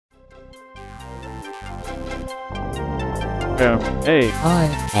I-N-M-E-N-U.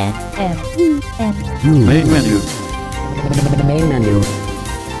 Main menu. Main menu.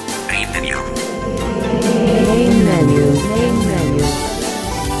 Main menu. Main menu. Main menu.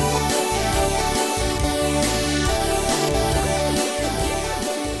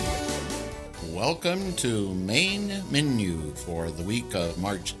 Welcome to Main Menu for the week of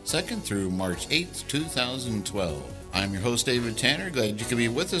March 2nd through March 8th, 2012. I'm your host, David Tanner. Glad you could be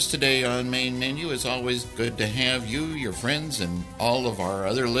with us today on Main Menu. It's always good to have you, your friends, and all of our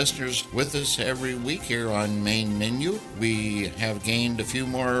other listeners with us every week here on Main Menu. We have gained a few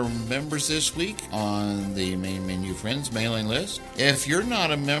more members this week on the Main Menu Friends mailing list. If you're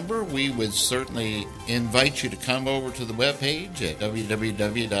not a member, we would certainly invite you to come over to the webpage at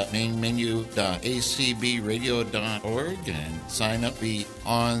www.mainmenu.acbradio.org and sign up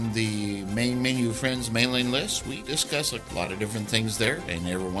on the Main Menu Friends mailing list. We discuss a lot of different things there, and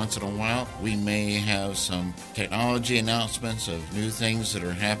every once in a while we may have some technology announcements of new things that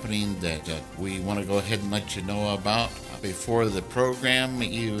are happening that we want to go ahead and let you know about before the program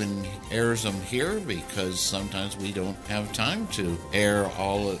even airs them here, because sometimes we don't have time to air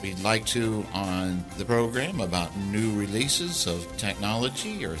all that we'd like to on the program about new releases of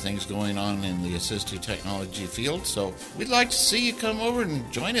technology or things going on in the assistive technology field. So we'd like to see you come over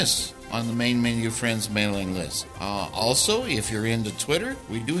and join us on the Main Menu Friends mailing list. Also, if you're into Twitter,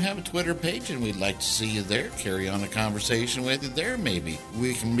 we do have a Twitter page, and we'd like to see you there. Carry on a conversation with you there, maybe.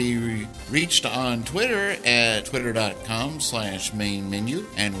 We can be reached on Twitter at twitter.com/mainmenu,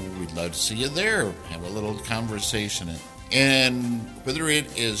 and we'd love to see you there. Have a little conversation. And whether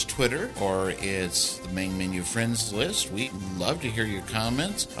it is Twitter or it's the Main Menu Friends list, we'd love to hear your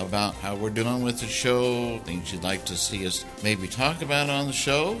comments about how we're doing with the show, things you'd like to see us maybe talk about on the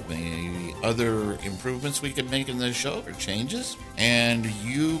show, maybe other improvements we could make in the show or changes. And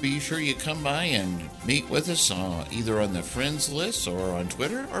you be sure you come by and meet with us either on the Friends list or on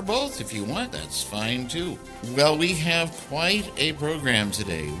Twitter, or both if you want. That's fine too. Well, we have quite a program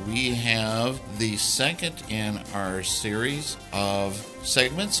today. We have the second in our series of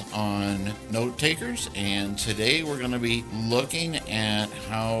segments on note takers, and today we're going to be looking at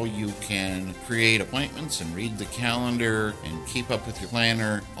how you can create appointments and read the calendar and keep up with your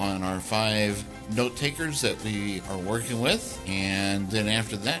planner on our 5 note takers that we are working with. And then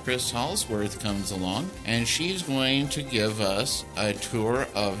after that, Chris Hollisworth comes along, and she's going to give us a tour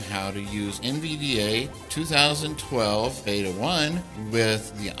of how to use NVDA 2012 Beta 1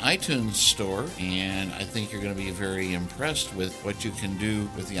 with the iTunes Store. And I think you're going to be very impressed with what you can do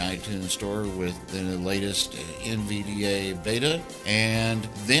with the iTunes Store with the latest NVDA Beta. And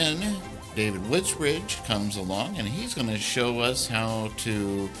then David Woodsbridge comes along, and he's going to show us how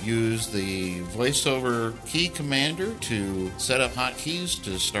to use the VoiceOver Key Commander to set up hotkeys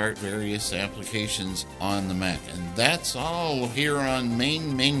to start various applications on the Mac. And that's all here on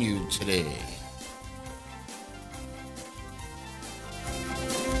Main Menu today.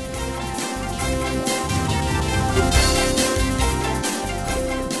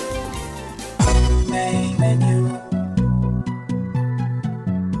 Main menu.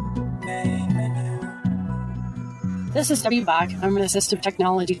 This is Debbie Bach. I'm an assistive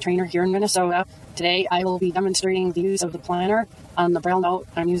technology trainer here in Minnesota. Today I will be demonstrating the use of the planner on the Braille Note.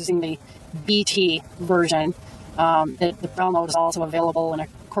 I'm using the BT version. The Braille Note is also available in a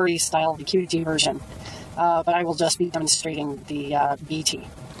QWERTY style, the QT version. But I will just be demonstrating the BT.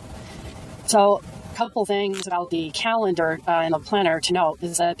 So a couple things about the calendar and the planner to note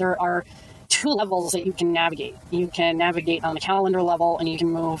is that there are 2 levels that you can navigate. You can navigate on the calendar level, and you can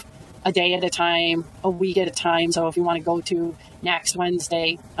move a day at a time, a week at a time. So if you want to go to next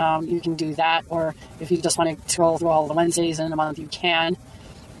Wednesday, you can do that. Or if you just want to scroll through all the Wednesdays in a month, you can.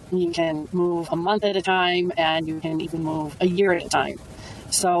 You can move a month at a time, and you can even move a year at a time.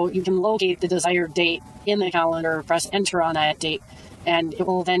 So you can locate the desired date in the calendar, press enter on that date, and it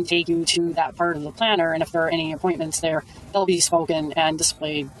will then take you to that part of the planner. And if there are any appointments there, they'll be spoken and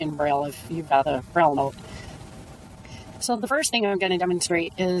displayed in Braille if you've got a Braille Note. So the first thing I'm going to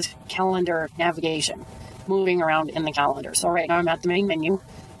demonstrate is calendar navigation, moving around in the calendar. So right now I'm at the main menu.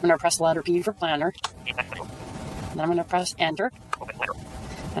 I'm going to press the letter P for planner. And I'm going to press enter.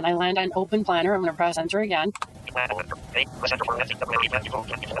 And I land on open planner. I'm going to press enter again.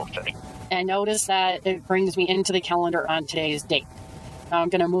 And notice that it brings me into the calendar on today's date. Now I'm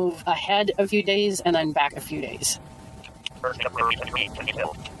going to move ahead a few days and then back a few days.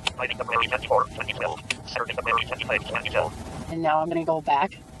 And now I'm going to go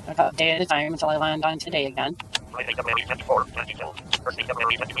back a day at a time until I land on today again.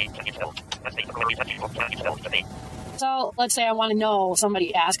 So let's say I want to know,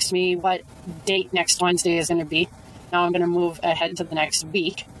 somebody asks me what date next Wednesday is going to be. now I'm going to move ahead to the next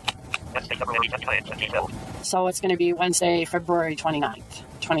week. So it's going to be Wednesday, February 29th,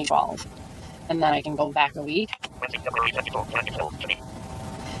 2012. And then I can go back a week.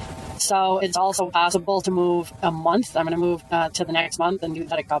 So it's also possible to move a month. I'm going to move to the next month and do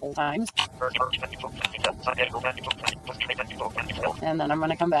that a couple times. And then I'm going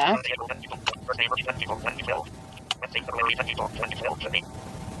to come back.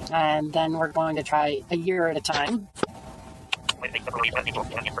 And then we're going to try a year at a time.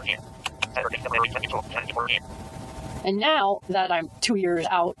 And now that I'm 2 years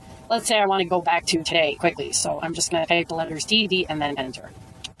out, let's say I want to go back to today quickly. So I'm just going to type the letters D, D, and then enter.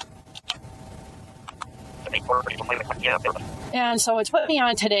 And so it's put me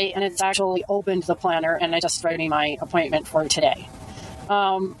on today, and it's actually opened the planner, and I just read me my appointment for today.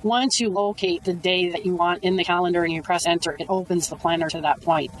 Once you locate the day that you want in the calendar and you press enter, it opens the planner to that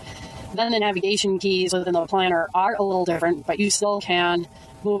point. Then the navigation keys within the planner are a little different, but you still can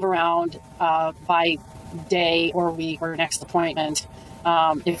move around by day or week or next appointment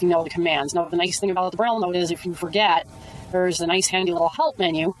if you know the commands. Now, the nice thing about the Braille Note is if you forget, there's a nice handy little help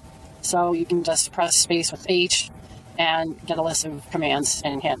menu, so you can just press space with H and get a list of commands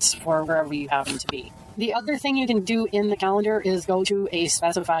and hints for wherever you happen to be. The other thing you can do in the calendar is go to a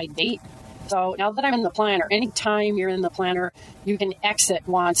specified date. So now that I'm in the planner, anytime you're in the planner, you can exit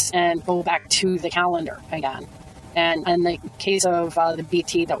once and go back to the calendar again. And in the case of the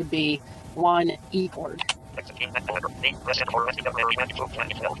BT, that would be 1 E chord.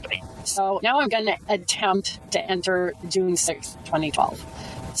 So now I'm going to attempt to enter June 6th, 2012.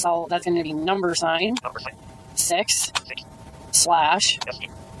 So that's going to be number sign 6 slash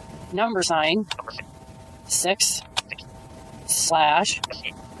number sign 6 slash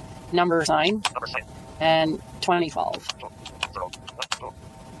number sign and 2012.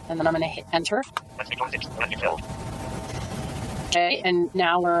 And then I'm going to hit enter. Okay, and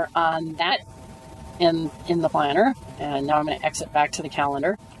now we're on that in the planner. And now I'm going to exit back to the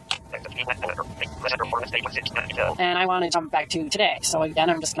calendar. And I want to jump back to today. So again,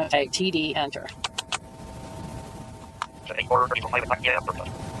 I'm just going to type TD, enter.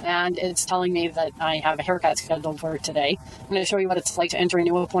 And it's telling me that I have a haircut scheduled for today. I'm going to show you what it's like to enter a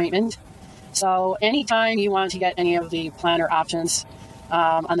new appointment. So anytime you want to get any of the planner options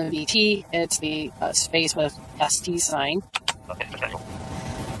on the VT, it's the space with ST sign.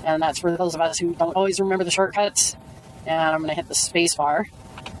 And that's for those of us who don't always remember the shortcuts. And I'm going to hit the space bar.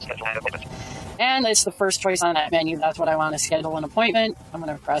 And it's the first choice on that menu. That's what I want to schedule an appointment. I'm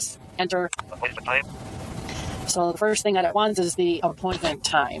going to press enter. So the first thing that it wants is the appointment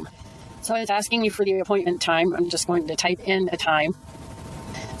time. So it's asking me for the appointment time. I'm just going to type in a time.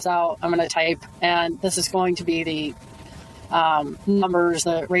 So I'm going to type, and this is going to be the numbers,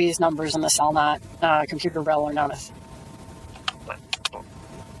 the raised numbers in the cell, not computer Braille or Notice.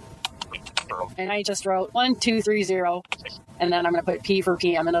 And I just wrote 1230, and then I'm going to put P for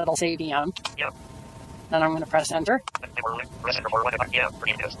PM, and it'll say PM. Then I'm going to press enter.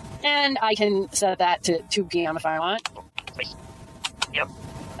 And I can set that to 2 p.m. if I want.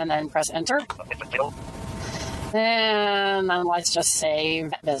 And then press enter. And then let's just say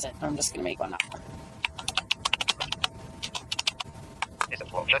vet visit. I'm just going to make one up.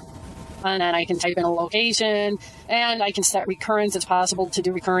 And then I can type in a location, and I can set recurrence. It's possible to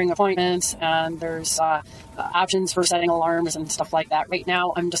do recurring appointments, and there's options for setting alarms and stuff like that. Right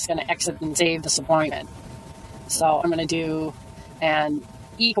now, I'm just going to exit and save this appointment. So I'm going to do an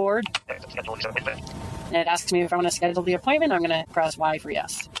E chord, and it asks me if I want to schedule the appointment. I'm going to press Y for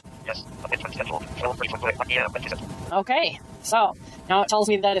yes. Okay, so now it tells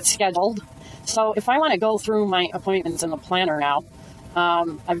me that it's scheduled. So if I want to go through my appointments in the planner now,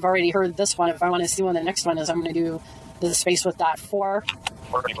 I've already heard this one. If I want to see when the next one is, I'm going to do the space with dot 4.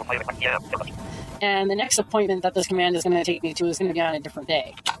 And the next appointment that this command is going to take me to is going to be on a different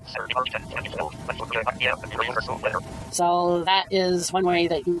day. So that is one way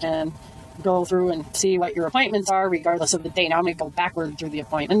that you can go through and see what your appointments are regardless of the day. Now I'm going to go backward through the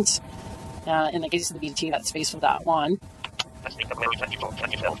appointments. In the case of the BT, that's space with dot 1.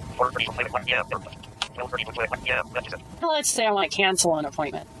 Let's say I want to cancel an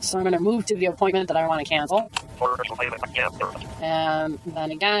appointment. So I'm going to move to the appointment that I want to cancel. And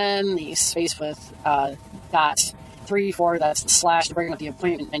then again, the space with dot 3-4, that's the slash to bring up the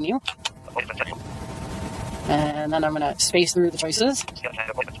appointment menu. And then I'm going to space through the choices.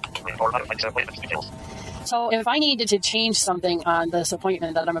 So if I needed to change something on this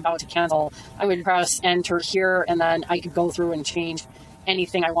appointment that I'm about to cancel, I would press enter here, and then I could go through and change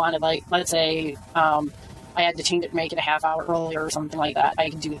anything I wanted. Like, let's say I had to change it to make it a half hour earlier or something like that. I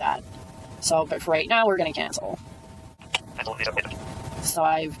could do that. So, but for right now, we're going to cancel. Cancel this appointment. So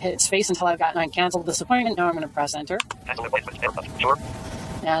I've hit space until I've gotten on cancel this appointment. Now I'm going to press enter. Cancel appointment. Sure.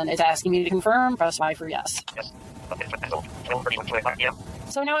 And it's asking me to confirm. Press Y for yes. Yes. Appointment canceled. 12:31 to 5 p.m.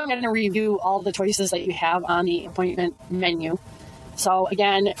 So now I'm going to review all the choices that you have on the appointment menu. So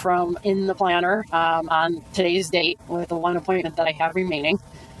again, from in the planner on today's date with the one appointment that I have remaining,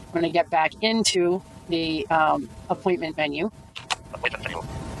 I'm going to get back into the appointment menu. Appointment menu.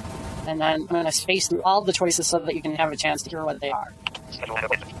 And then I'm going to space through all the choices so that you can have a chance to hear what they are. Schedule an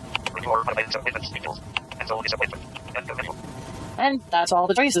appointment. Review or automate appointment details. Cancel this appointment. End of menu. And that's all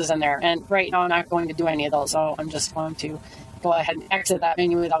the choices in there. And right now I'm not going to do any of those, so I'm just going to go ahead and exit that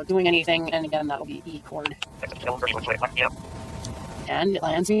menu without doing anything. And again, that'll be E-chord. Exit 12:31 to 5 p.m. And it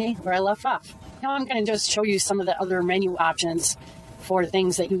lands me where I left off. Now I'm going to just show you some of the other menu options for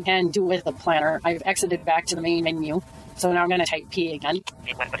things that you can do with the planner. I've exited back to the main menu, so now I'm going to type P again.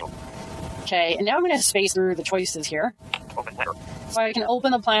 P-plan menu. Okay, and now I'm going to space through the choices here. Open planner. So I can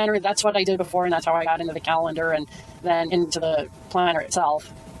open the planner. That's what I did before, and that's how I got into the calendar and then into the planner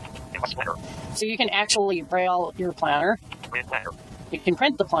itself. Request planner. So you can actually braille your planner. Print planner. You can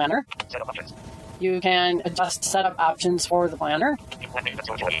print the planner. Setup options. You can adjust setup options for the planner. Plan maintenance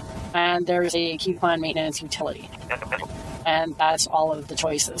utility. And there's a key plan maintenance utility. End of menu. And that's all of the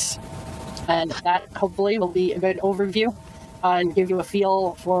choices. And that hopefully will be a good overview and give you a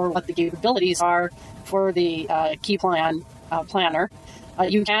feel for what the capabilities are for the key plan planner.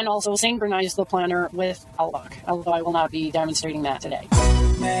 You can also synchronize the planner with Outlook, although I will not be demonstrating that today.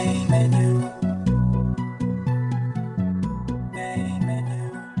 Main menu. Main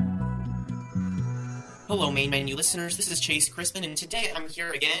menu. Hello, Main Menu listeners. This is Chase Crispin, and today I'm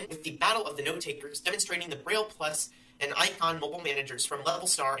here again with the Battle of the Note Takers, demonstrating the Braille Plus and Icon mobile managers from Level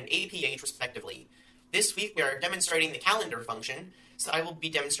Star and APH, respectively. This week we are demonstrating the calendar function, so I will be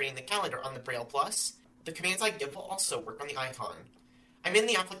demonstrating the calendar on the Braille Plus. The commands I give will also work on the Icon. I'm in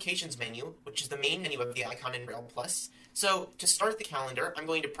the Applications menu, which is the main menu of the Icon in Braille Plus. So, to start the calendar, I'm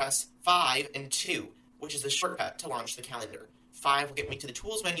going to press 5 and 2, which is the shortcut to launch the calendar. 5 will get me to the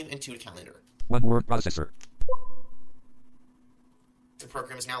Tools menu and 2 to Calendar. One word processor. The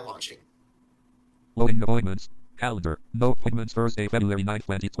program is now launching. Loading appointments. Calendar. No appointments Thursday, February 9,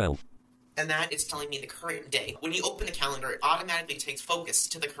 2012. And that is telling me the current day. When you open the calendar, it automatically takes focus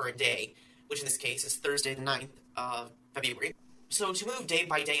to the current day, which in this case is Thursday the 9th of February. So to move day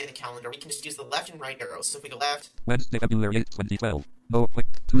by day in the calendar, we can just use the left and right arrows. So if we go left, Wednesday, February 8, 2012. No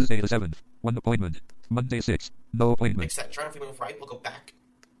appointment. Tuesday the 7th. One appointment. Monday 6. No appointment. etc. If we move right, we'll go back.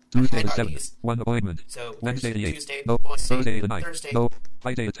 Tuesday the Hide 7th. these. One appointment. So Wednesday the 8th. Tuesday, No. Wednesday, Thursday the 9th. Thursday, No.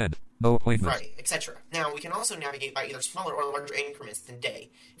 Friday the 10th. No appointment. Friday, etc. Now we can also navigate by either smaller or larger increments than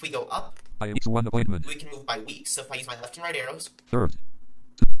day. If we go up, I each one appointment. we can move by weeks. So if I use my left and right arrows, 3rd.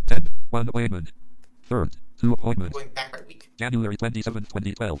 10th. One appointment. 3rd. Two I'm appointments. going back by week. January 27th,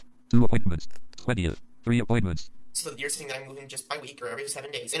 2012. Two appointments. 20th. Three appointments. So you're saying that I'm moving just by week or every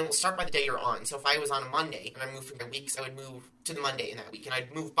 7 days. And it will start by the day you're on. So if I was on a Monday and I moved from my weeks, I would move to the Monday in that week. And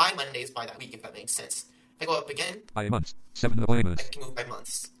I'd move by Mondays by that week, if that makes sense. If I go up again, By months. 7 I appointments. can move by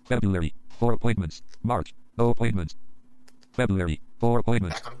months. February. 4 appointments. March. No appointments. February. 4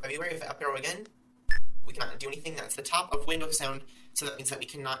 appointments. Back on February, if I up arrow again, we cannot do anything. That's the top of Windows sound. So that means that we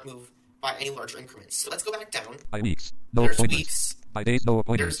cannot move by any larger increments. So let's go back down. By weeks. No There's appointments. weeks. By days. No There's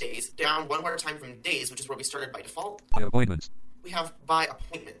appointments. days. Down one more time from days, which is where we started by default. By appointments. We have by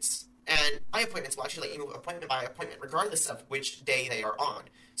appointments. And by appointments will actually let you move appointment by appointment regardless of which day they are on.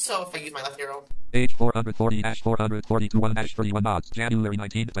 So if I use my left arrow, Page 440-442 1-31 odds. January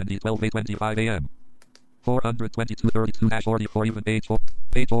 19, 2012, 8:25 a.m. 422-32-44 even page 4.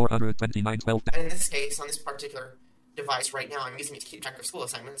 Page 429 12. and in this case, on this particular device right now, I'm using it to keep track of school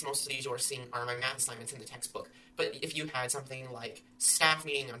assignments. Most of these you are seeing are my math assignments in the textbook. But if you had something like staff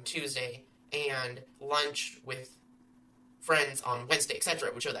meeting on Tuesday and lunch with friends on Wednesday, etc.,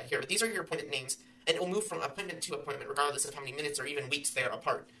 it would show that here. But these are your appointment names, and it will move from appointment to appointment regardless of how many minutes or even weeks they are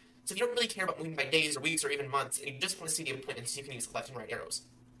apart. So if you don't really care about moving by days or weeks or even months, and you just want to see the appointments, you can use the left and right arrows.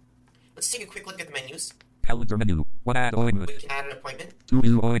 Let's take a quick look at the menus. Calendar menu. 1 add appointment. We can add an appointment. 2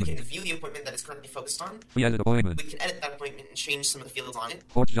 view We appointment. can view the appointment that is currently focused on. 3 edit appointment. We can edit that appointment and change some of the fields on it.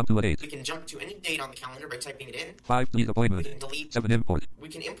 4 jump to a date. We can jump to any date on the calendar by typing it in. 5 delete We appointment. can delete. 7 import. We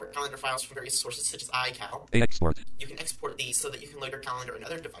can import calendar files from various sources such as iCal. 8 export. You can export these so that you can load your calendar in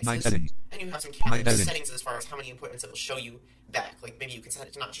other devices. 9 settings. And you have some 9 calendar settings. settings as far as how many appointments it will show you back. Like maybe you can set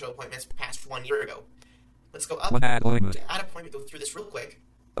it to not show appointments past 1 year ago. Let's go up. 1 add appointment. To add appointment, go through this real quick.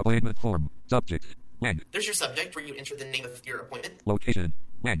 Appointment form. Subject. When. There's your subject where you enter the name of your appointment. Location.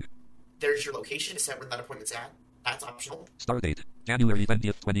 When. There's your location to set where that appointment's at. That's optional. Start date. January 20th,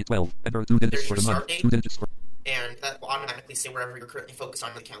 2012. Enter 2 digits There's for your the month. start date. 2 digits for. And and that will automatically say wherever you're currently focused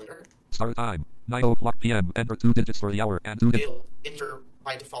on the calendar. Start time, 9 o'clock p.m. Enter 2 digits for the hour and 2 digits. It'll enter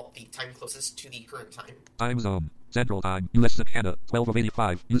by default the time closest to the current time. Time zone, Central Time, U.S. Canada, 12 of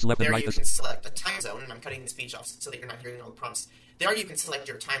 85. Use left and There right. you can select a time zone, and I'm cutting the speech off so that you're not hearing all the prompts. There you can select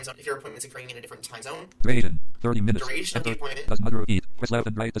your time zone if your appointment's occurring in a different time zone. Duration, 30 minutes. Duration of the Enter. appointment. Does not repeat. Press left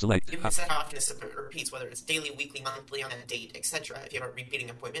and right to select. You can set how often this appointment repeats, whether it's daily, weekly, monthly, on a date, etc. If you have a repeating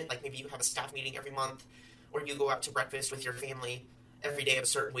appointment, like maybe you have a staff meeting every month, or you go out to breakfast with your family every day of a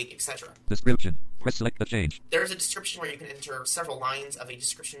certain week, etc. Description. Press select to change. There's a description where you can enter several lines of a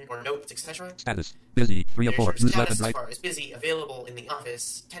description or notes, etc. Status. Busy. 3 of There's 4. your Use left status and as right. far as busy, available, in the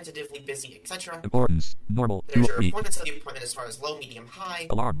office, tentatively busy, etc. Importance. Normal. 2 There's of your 3. importance of the appointment as far as low, medium, high.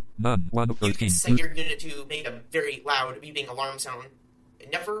 Alarm. None. 1 of You 13. can set Use your unit to make a very loud beeping alarm sound.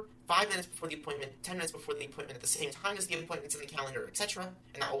 Never 5 minutes before the appointment, 10 minutes before the appointment at the same time as the appointment's in the calendar, etc.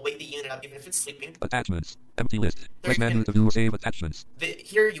 And that will wake the unit up even if it's sleeping. attachments. Empty list. There Click you menu can- to do save attachments.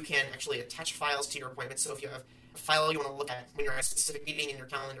 Here you can actually attach files to your appointment. So if you have a file you want to look at when you're at a specific meeting in your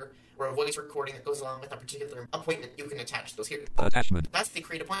calendar, or a voice recording that goes along with a particular appointment, you can attach those here. Attachment. That's the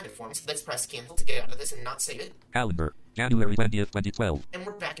create appointment form, so let's press cancel to get out of this and not save it. Calendar. January 20th, 2012. And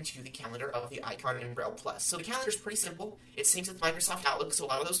we're back into the calendar of the Icon in Braille Plus. So the calendar's pretty simple. It syncs with Microsoft Outlook, so a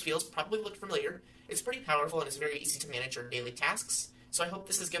lot of those fields probably look familiar. It's pretty powerful and it's very easy to manage your daily tasks. So I hope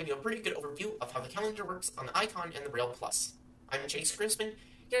this has given you a pretty good overview of how the calendar works on the Icon and the Braille Plus. I'm Chase Crispin,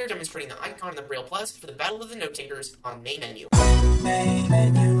 here demonstrating the Icon and the Braille Plus for the Battle of the Note Takers on Main Menu. Main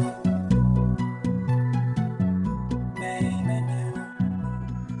menu. Main menu.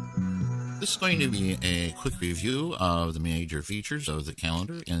 This is going to be a quick review of the major features of the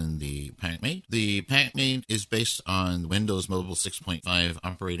calendar in the PackMate. The PackMate is based on Windows Mobile 6.5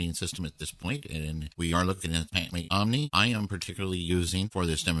 operating system at this point, and we are looking at PackMate Omni. I am particularly using for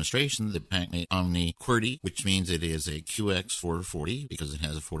this demonstration the PackMate Omni QWERTY, which means it is a QX440 because it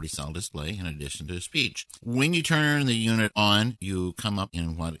has a 40 cell display in addition to speech. When you turn the unit on, you come up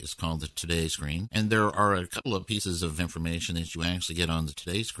in what is called the Today screen, and there are a couple of pieces of information that you actually get on the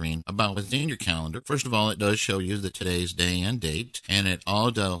Today screen about what's in your calendar. First of all, it does show you the today's day and date, and it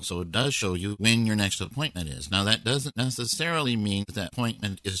also does show you when your next appointment is. Now, that doesn't necessarily mean that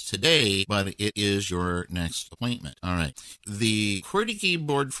appointment is today, but it is your next appointment. All right. The QWERTY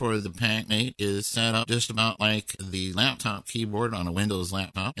keyboard for the PackMate is set up just about like the laptop keyboard on a Windows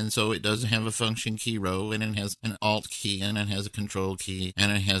laptop, and so it does have a function key row, and it has an Alt key, and it has a Control key,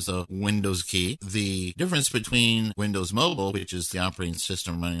 and it has a Windows key. The difference between Windows Mobile, which is the operating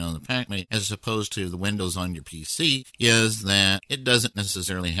system running on the PackMate, as opposed to the Windows on your PC, is that it doesn't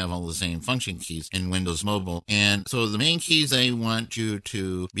necessarily have all the same function keys in Windows Mobile. And so the main keys I want you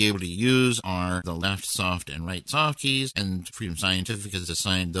to be able to use are the left soft and right soft keys, and Freedom Scientific has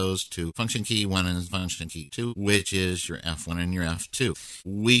assigned those to function key 1 and function key 2, which is your F1 and your F2.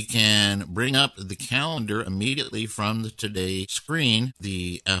 We can bring up the calendar immediately from the Today screen.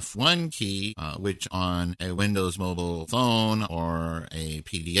 The F1 key, which on a Windows Mobile phone or a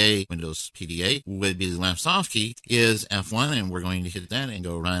PDA, Windows PDA, would be the left soft key, is F1, and we're going to hit that and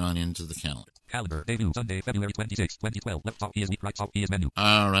go right on into the calendar. Calendar. Day view. Sunday, February 26, 2012. Left top key is week. Right top key is menu.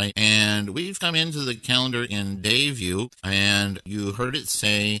 All right, and we've come into the calendar in day view, and you heard it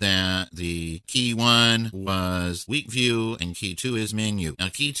say that the key 1 was week view and key 2 is menu. Now,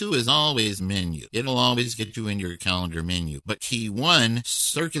 key 2 is always menu. It'll always get you in your calendar menu, but key 1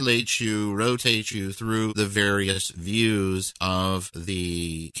 circulates you, rotates you through the various views of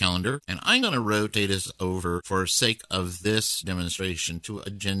the calendar, and I'm going to rotate us over for sake of this demonstration to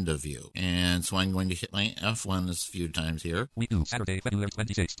agenda view. And so I'm going to hit my F1 a few times here. Week 2, Saturday, February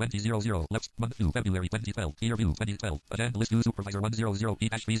 26, 2000. Left, month 2, February 2012. Year view, 2012. Agenda list 2, supervisor 100,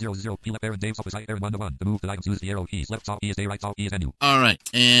 P-300, P left Aaron Dave's office, Aaron 101. To move the items, use the arrow keys. Left top key is day, right top key is menu. All right,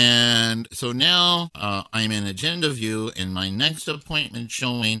 and so now I'm in agenda view, and my next appointment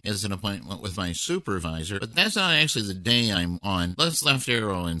showing is an appointment with my supervisor, but that's not actually the day I'm on. Let's left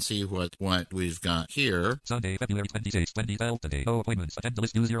arrow and see what we've got here. Sunday, February 26, 2012. Today, no appointments. Agenda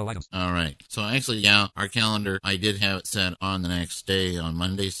list 0 items. All right, so actually, yeah, our calendar, I did have it set on the next day on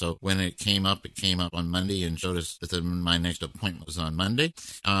Monday, so when it came up on Monday and showed us that my next appointment was on Monday.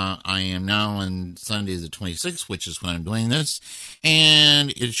 I am now on Sunday the 26th, which is when I'm doing this,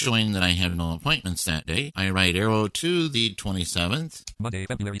 and it's showing that I have no appointments that day. I right arrow to the 27th. Monday,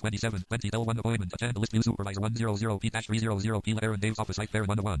 February 27, 2012. 1 appointment. Agenda list view, supervisor 100, P-300, P left Aaron Dave's office, Aaron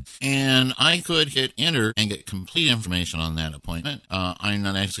 101. And I could hit enter and get complete information on that appointment. I'm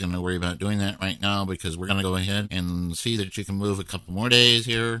not actually going to worry about doing that right now because we're going to go ahead and see that you can move a couple more days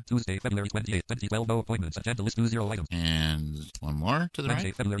here. Tuesday, February 28th, 2012, no appointments. Agenda list 20 items. And one more to the Wednesday,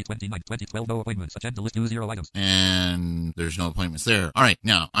 right. February 29th, 2012, no appointments. Agenda list 20 items. And there's no appointments there. All right,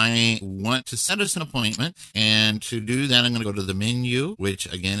 now I want to set us an appointment, and to do that, I'm going to go to the menu,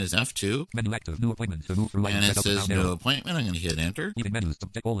 which again is F2, Menu active, new appointment. To move through and items, it set up says and down new arrow. appointment. I'm going to hit enter. Leaving menus,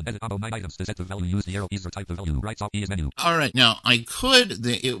 subject colon, edit combo 9 items. To set the value, use the arrow keys or type the value. Right top key is menu. All right, now I could,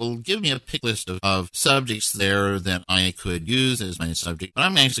 it will give me a pick list of subjects there that I could use as my subject, but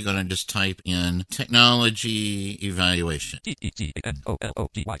I'm actually going to just type in technology evaluation,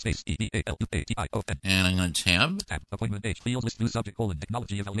 TECHNOLOGY space EVALUATION. and I'm going to tab. Tab, appointment page, field list, new subject colon,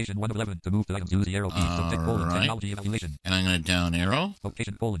 technology evaluation 1 of 11. To move the items, use the arrow keys. Subject colon, Alright. technology evaluation. And I'm going to down arrow,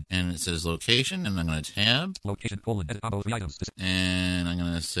 Location colon, and it says location, and I'm going to tab, location colon, edit combo 3 items. and I'm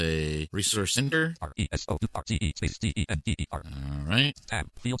going to say resource center. RESOURCE space TENDER. All right, Tab,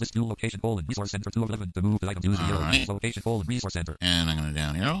 field list, new location colon, resource center 2 of 11. To move the items, use the arrow Alright. keys. Location colon, resource center. and I'm going to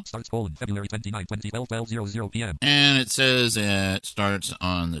down arrow, Starts colon, February 29, 2012, 12:00 p.m. and it says it starts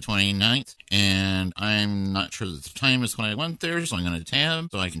on the 29th, and I'm not sure that the time is when I want there, so I'm going to tab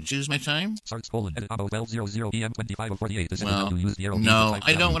so I can choose my time. Starts colon, edit combo 12:00 p.m. 25:48. To set the Well, value, use the arrow keys. no, Type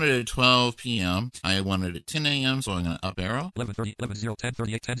I don't value. want it at 12 p.m. I want it at 10 a.m., so I'm going to up arrow. 11:30, 11:0,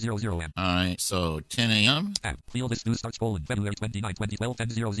 10:38, 10:00 a.m. All right, so 10 a.m. Tab, field list, new starts colon, February 29, 2012,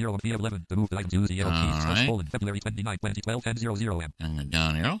 10:00 p.m. 11. To move the items, use the arrow keys. Starts Alright. colon, February 29, 2012, 10:00 a.m. I'm going to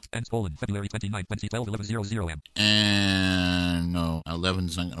down arrow. Ends colon, February 29, 2012, 11:00 a.m. And no,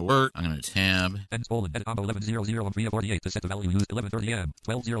 11's not going to work. I'm going to tab, Ends colon, edit combo 11:00 and 3:48. To set the value, use 11:30 a.m.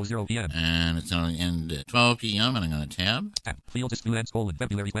 12:00 p.m. and it's going to end at 12 p.m., and I'm going to tab. Tab, field list, new ends colon,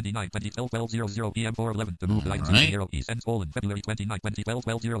 February 29, 2012, 12:00 p.m. 4:11. To move the items, use Alright. the arrow keys. Ends colon, February 29, 2012,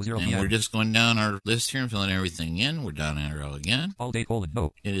 12:00 And p.m. we're just going down our list here and filling everything in. We're down arrow again. All day colon,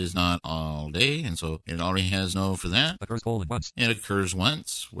 no. It is not all day, and so it already has no for that. Occurs colon once. It occurs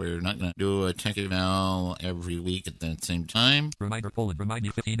once. We're not going to do a tech eval every week at that same time. Reminder colon, remind me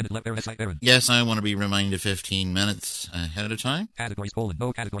 15 minutes left errand. Errand. Yes, I want to be reminded 15 minutes ahead of time. Categories colon,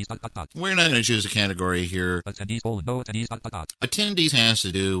 no categories dot dot. We're not going to choose a category here. Attendees colon, no attendees dot dot. Attendees has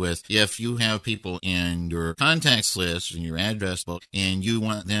to do with if you have people in your contacts list in your address book and you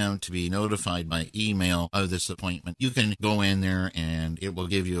want them to be notified by email of this appointment, you can go in there and it will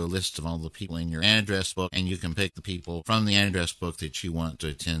give you a list of all the people in your address book, and you can pick the people from the address book that you want to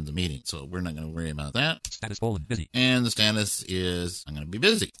attend the meeting. So we're not going to worry about that. Status colon, busy. And the status is I'm going to be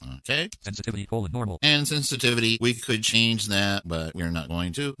busy. Okay. Sensitivity colon, normal. And sensitivity, we could change that, but we're not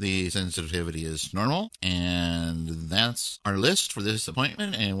going to. The sensitivity is normal, and that's our list for this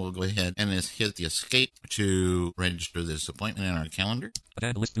appointment, and we'll go ahead and just hit the escape to register this appointment in our calendar.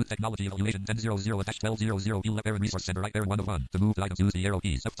 Agenda list, new technology evaluation 10:00-12:00 left errand resource center right errand 1 of 1. To move the items, use the arrow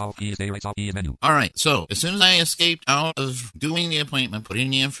keys. Left top key is day, right top key is menu. All right, so as soon as I escaped out of doing the appointment, putting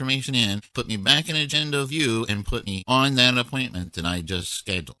the information in, put me back in agenda view, and put me on that appointment that I just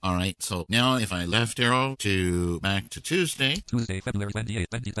scheduled. All right, so now if I left arrow to back to Tuesday, Tuesday, February 28,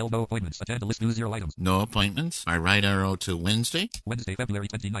 2012, no appointments. Agenda list, new 0 items. no appointments. I right arrow to Wednesday, Wednesday, February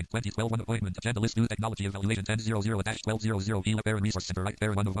 29, 2012, 1 appointment. Agenda list, new technology evaluation 10:00-12:00 left errand resource center right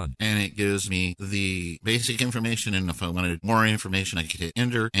errand 1 of 1. and it gives me the basic information, and if I wanted more information, I could hit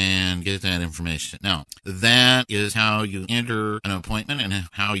enter and get that information. Now, that is how you enter an appointment and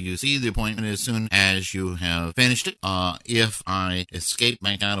how you see the appointment as soon as you have finished it. If I escape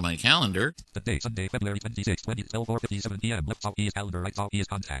back out of my calendar, Today, Sunday, February 26, 2012, 4:57 p.m. Left top key is calendar, right top key is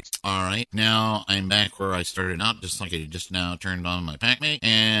contacts. all right, now I'm back where I started out, just like I just now turned on my PackMate,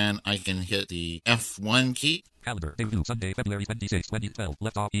 and I can hit the F1 key. Calendar, day view, Sunday, February 26, 2012.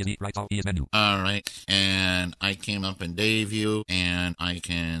 Left top key is eat, right top key is menu. All right, and I came up in day view, and I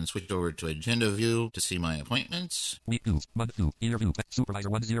can switch over to agenda view to see my appointments. Week 2, month 2, year view,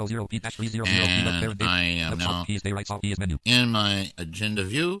 supervisor 100 P-300 P left And errand date. I am Left now top key is day, right top key is menu. in my agenda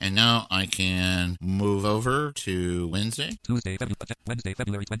view, and now I can move over to Wednesday. Tuesday, Wednesday,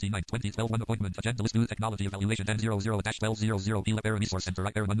 February 29, 2012, 1 appointment. Agenda list, new technology evaluation 10:00-12:00 P left errand resource center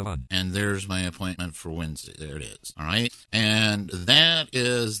right errand 1 of 1. And there's my appointment for Wednesday. There it is. All right. And that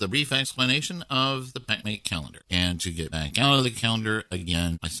is the brief explanation of the PackMate calendar. And to get back out of the calendar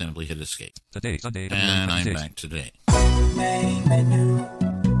again, I simply hit escape. Today, Sunday, February And I'm 26. back today. Main menu.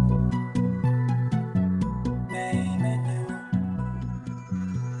 Main menu.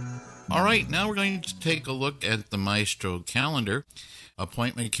 All right, now we're going to take a look at the Maestro calendar,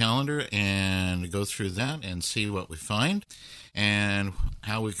 appointment calendar, and go through that and see what we find. And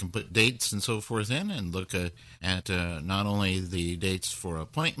how we can put dates and so forth in and look at not only the dates for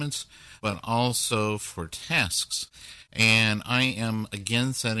appointments, but also for tasks. And I am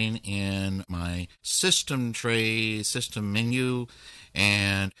again setting in my system tray, system menu.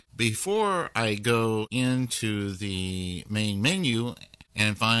 And before I go into the main menu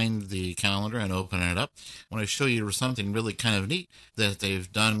and find the calendar and open it up, I want to show you something really kind of neat that they've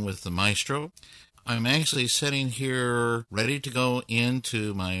done with the Maestro. I'm actually sitting here ready to go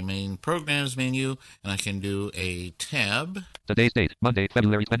into my main programs menu, and I can do a tab. Today's date, Monday,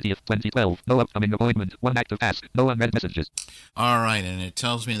 February 20th, 2012. No upcoming appointment. One active task. No unread messages. All right, and it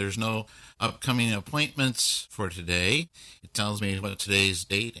tells me there's no upcoming appointments for today. It tells me what today's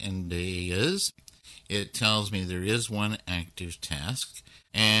date and day is. It tells me there is one active task.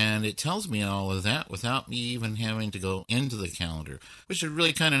 And it tells me all of that without me even having to go into the calendar, which is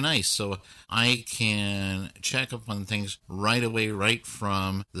really kind of nice. So I can check up on things right away, right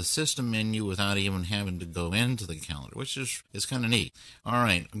from the system menu without even having to go into the calendar, which is kind of neat. All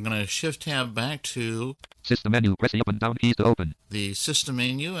right, I'm going to shift tab back to System menu. Press the up and down keys to open. the system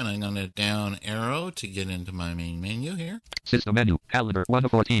menu, and I'm going to down arrow to get into my main menu here. System menu. Calendar 1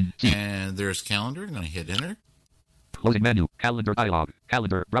 of 14. C. And there's calendar. I'm going to hit enter. Closing menu. Calendar dialog.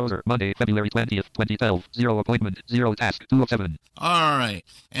 Calendar. Browser. Monday, February 20th, 2012. 0 appointment. 0 task. 2 of 7. All right.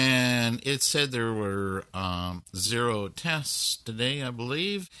 And it said there were 0 tests today, I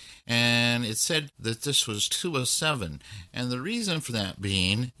believe. And it said that this was 2 of 7. And the reason for that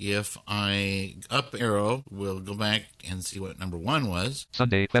being, if I up arrow, we'll go back and see what number 1 was.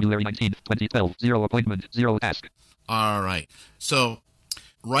 Sunday, February 19th, 2012. 0 appointment. 0 task. All right. So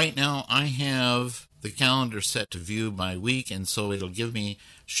right now I have the calendar set to view by week, and so it'll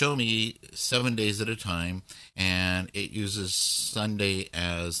show me 7 days at a time, and it uses Sunday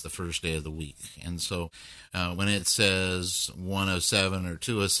as the first day of the week. And so when it says 1 of 7 or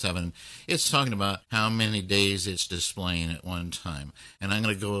 2 of 7, it's talking about how many days it's displaying at one time. And I'm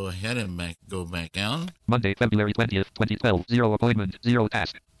going to go ahead and go back down. Monday, February 20th, 2012. 0 appointment. 0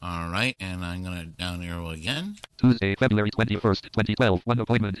 task. All right, and I'm going to down arrow again. Tuesday, February 21st, 2012. 1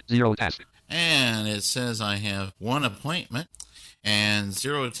 appointment. 0 task. And it says I have 1 appointment and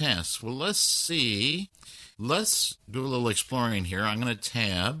 0 tasks. Well, let's see. Let's do a little exploring here. I'm going to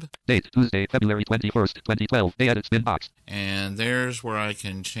tab. Date, Tuesday, February 21st, 2012. Day edit spin box. And there's where I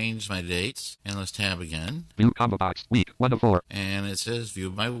can change my dates. And let's tab again. View combo box. Week, 1 of 4. And it says view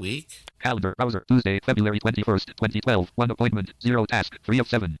by week. Calendar, browser, Tuesday, February 21st, 2012. 1 appointment. 0 task. 3 of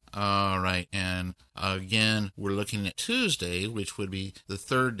 7. All right. And again, we're looking at Tuesday, which would be the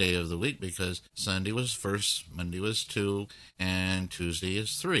 3rd day of the week because Sunday was 1st, Monday was 2, and Tuesday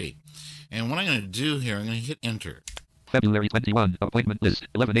is 3. And what I'm going to do here, I'm going to hit enter. February 21, appointment list,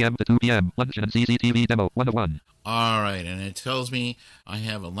 11 a.m. to 2 p.m., luncheon and CCTV demo, 1 of 1. All right, and it tells me I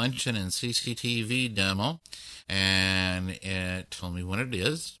have a luncheon and CCTV demo, and it told me when it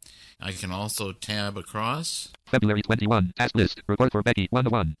is. I can also tab across. February 21, task list, report for Becky, 1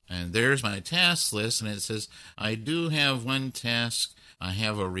 of 1. And there's my task list, and it says I do have 1 task. I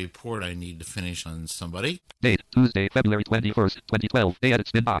have a report I need to finish on somebody. Date, Tuesday, February 21st, 2012. Day edit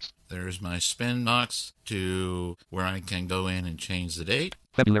spin box. There's my spin box to where I can go in and change the date.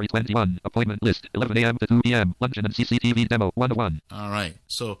 February 21, appointment list, 11 a.m. to 2 p.m., luncheon and CCTV demo, 1 of 1. All right,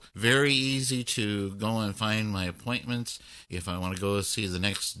 so very easy to go and find my appointments. If I want to go see the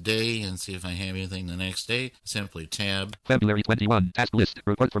next day and see if I have anything the next day, simply tab. February 21, task list,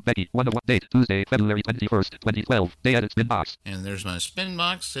 report for Becky, 1 of 1. Date, Tuesday, February 21st, 2012. Day edit spin box. And there's my spin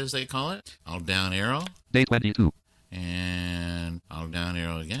box, as they call it. I'll down arrow. Day 22. And I'll down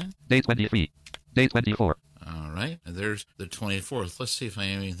arrow again. Day 23. Day 24. All right, and there's the 24th. Let's see if I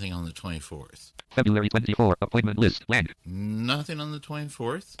have anything on the 24th. February 24, appointment list, blank. Nothing on the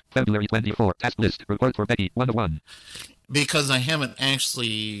 24th. February 24, task list, report for Becky, 1 of 1. Because I haven't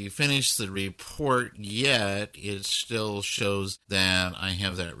actually finished the report yet, it still shows that I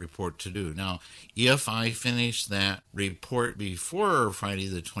have that report to do. Now, if I finish that report before Friday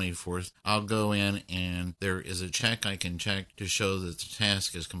the 24th, I'll go in and there is a check I can check to show that the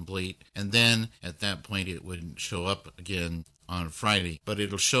task is complete. And then at that point, it would show up again on Friday, but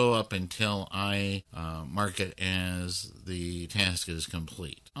it'll show up until I mark it as the task is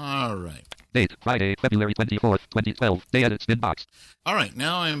complete. All right. Date, Friday, February 24th, 2012. Day edit spin box. All right,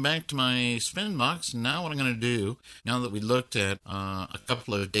 now I'm back to my spin box. Now what I'm going to do, now that we looked at a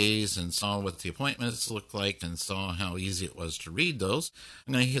couple of days and saw what the appointments looked like and saw how easy it was to read those,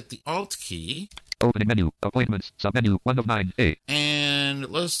 I'm going to hit the Alt key. Opening menu. Appointments. Submenu 1 of 9. A. And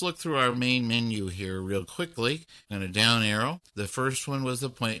let's look through our main menu here real quickly. I'm going to down arrow. The first one was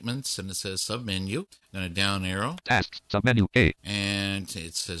appointments, and it says submenu. I'm going to down arrow. Tasks. Submenu A. And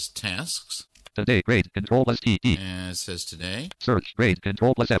it says tasks. Today. Grade. Control plus T. E. And it says today. Search. Grade.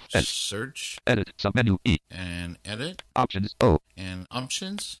 Control plus F. S. Search. Edit. Submenu E. And edit. Options. O. And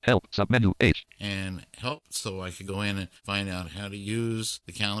options. Help. Submenu H. And help, so I could go in and find out how to use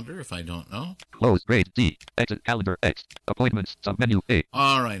the calendar if I don't know. Close. Grade. D. Exit. Calendar X. Appointments. Submenu A.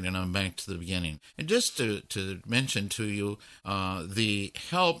 All right, and I'm back to the beginning. And just to mention to you, the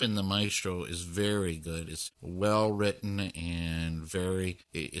help in the Maestro is very good. It's well written and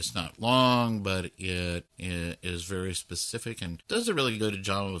it's not long, but it is very specific and does a really good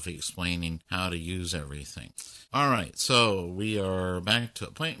job of explaining how to use everything. All right, so we are back to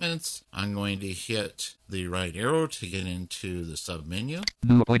appointments. I'm going to hit the right arrow to get into the submenu.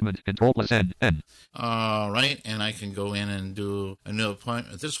 New appointment. Control plus N. N. All right, and I can go in and do a new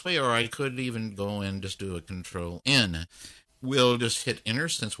appointment this way, or I could even go in and just do a Control N. We'll just hit enter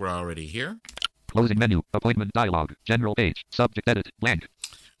since we're already here. Closing menu. Appointment dialog. General page. Subject edit. Blank.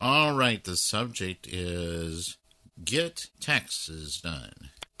 All right, the subject is get taxes done.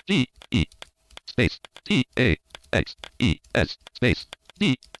 G. E. Space. T. A. X. E. S. Space.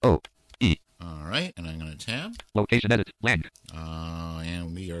 D. O. E. All right, and I'm going to tab. Location edit. Blank.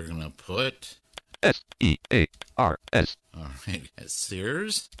 And we are going to put... S. E. A. R. S. All right, at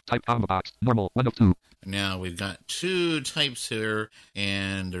Sears. Type combo box. Normal. 1 of 2. Now we've got two types here,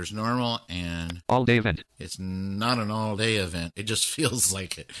 and there's normal and... All day event. It's not an all-day event. It just feels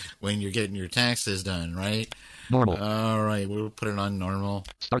like it when you're getting your taxes done, right? Normal. All right, we'll put it on normal.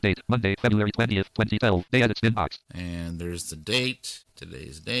 Start date. Monday, February 20th, 2012. Day edit spin box. And there's the date.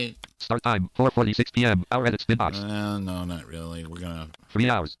 Today's date. Start time. 4:46 p.m. Hour edit spin box. No, not really. We're going to... 3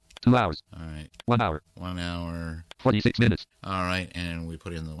 hours. 2 hours. All right. 1 hour. 1 hour. 46 minutes. All right, and we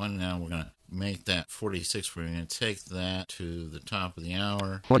put in the 1 now. We're going to make that 46. We're going to take that to the top of the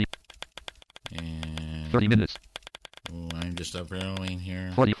hour. 40. And 30 minutes. Oh, I'm just up arrowing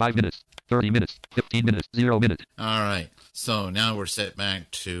here. 45 minutes. 30 minutes. 15 minutes. 0 minute. All right. So now we're set back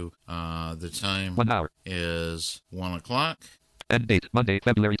to the time 1 hour. is 1 o'clock. End date. Monday,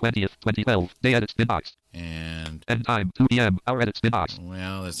 February 20th, 2012. Day edit spin box. And, End time. 2 p.m. Hour edit spin box.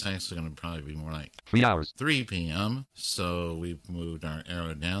 well, it's actually going to probably be more like 3 hours. 3 p.m. So we've moved our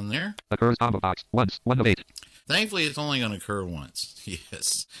arrow down there. Occurs combo box. Once. 1 of 8. Thankfully, it's only going to occur once.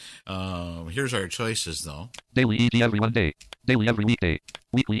 Yes. Here's our choices, though. Daily EG every 1 day. Daily every weekday.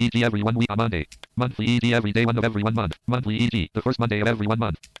 Weekly EG every 1 week on Monday. Monthly EG every day 1 of every 1 month. Monthly EG the first Monday of every 1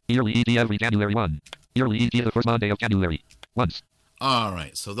 month. Yearly EG every January 1. Yearly EG the first Monday of January. Once. All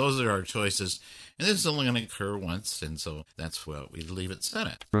right, so those are our choices. And this is only going to occur once, and so that's what we leave it set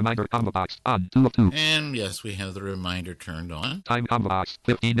at. Reminder combo box on 2 of 2. And yes, we have the reminder turned on. Time combo box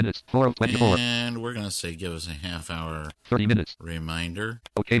 15 minutes. 4 of 24. And we're going to say give us a half-hour 30 minutes. reminder.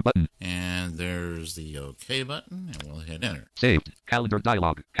 OK button. And there's the OK button, and we'll hit enter. Saved. Calendar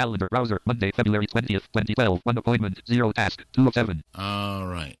dialog. Calendar browser. Monday, February 20th, 2012. 1 appointment. 0 task. 2 of 7. All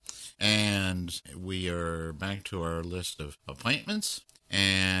right. And we are back to our list of appointments.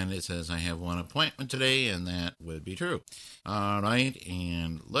 And it says I have 1 appointment today, and that would be true. All right,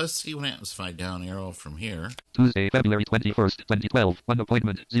 and let's see what happens if I down arrow from here. Tuesday, February 21st, 2012. 1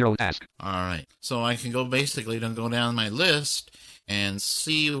 appointment, 0 task. All right, so I can go basically go down my list and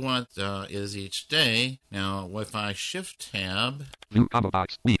see what is each day. Now, if I shift tab... View combo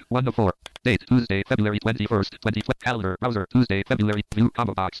box, week 1 of 4. Date, Tuesday, February 21st, 2012. Calendar, browser, Tuesday, February, view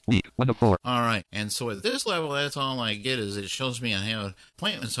combo box, week 1 of 4. All right, and so at this level, that's all I get is it shows me I have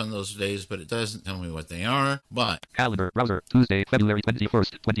appointments on those days, but it doesn't tell me what they are, but... Calendar, browser, Tuesday, February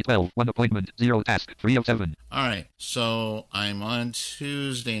 21st, 2012. 1 appointment, 0 task, 3 of 7. All right, so I'm on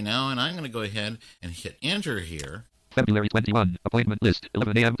Tuesday now, and I'm going to go ahead and hit enter here. February 21, appointment list,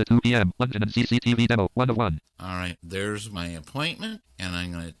 11 a.m. to 2 p.m. Luncheon and CCTV demo, 1 of 1. All right, there's my appointment, and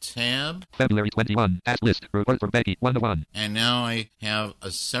I'm going to tab. February 21, task list, report for Becky, 1 of 1. And now I have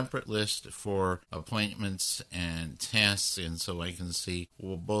a separate list for appointments and tasks, and so I can see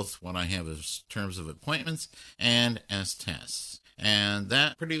both what I have as terms of appointments and as tasks. And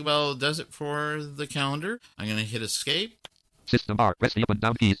that pretty well does it for the calendar. I'm going to hit escape. System bar, press the up and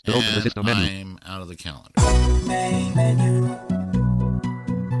down keys to open the system menu. I'm out of the calendar. Main menu.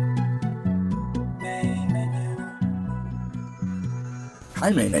 Main menu.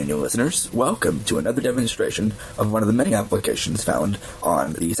 Hi, Main Menu listeners. Welcome to another demonstration of one of the many applications found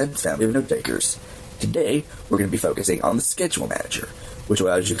on the Sense family of note takers. Today, we're going to be focusing on the Schedule Manager, which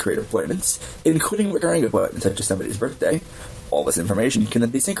allows you to create appointments, including recurring appointments such as somebody's birthday. All this information can then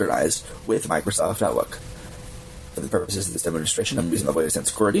be synchronized with Microsoft Outlook. For the purposes of this demonstration, I'm using the voice and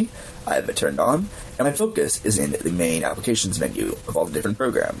security. I have it turned on, and my focus is in the main applications menu of all the different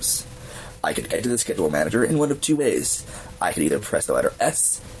programs. I could get to the Schedule Manager in one of two ways. I could either press the letter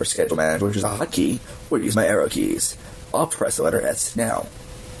S for Schedule Manager, which is a hotkey, or use my arrow keys. I'll press the letter S now.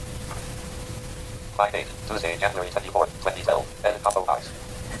 By date, Tuesday, January 24th, 2012, and combo box.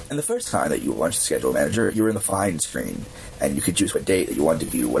 And the first time that you launch the Schedule Manager, you're in the Find screen, and you can choose what date that you want to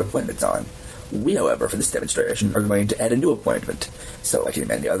view what appointment's on. We, however, for this demonstration, are going to add a new appointment. So, like in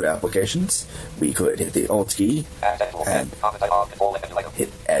many other applications, we could hit the Alt key and hit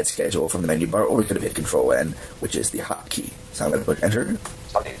Add Schedule from the menu bar, or we could have hit Control-N, which is the hotkey. So I'm going to put Enter.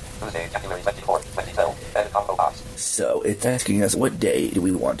 Start date, Tuesday, January 24th, 2012, and combo box. So it's asking us what day do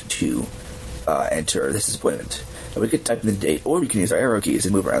we want to enter this appointment. Now we could type in the date, or we can use our arrow keys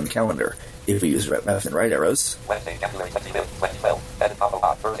and move around the calendar. If we use left and right arrows, Wednesday, January 25th, 2012, and combo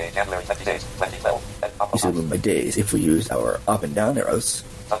box. Thursday, January 26th, 2012, and combo we should box. move by days. If we use our up and down arrows,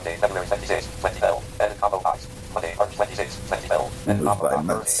 Sunday, February 26th, 2012, and combo box. Monday, March 26th, 2012, and and move combo by box.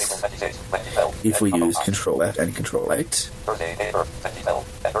 months. Thursday, April 26th, 2012, If and we combo use box. Control Left and Control Right, Thursday, May 1st,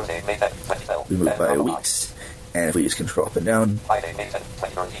 2012, and Thursday, May 10th, 2012, we move and by combo box. weeks. And if we use Control Up and Down, Friday, May 10th,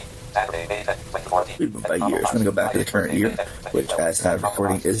 2013, Saturday, May 10th, 2014, we move by and combo years. box. I'm going to go back to the current Friday, year, May 10th, which as time of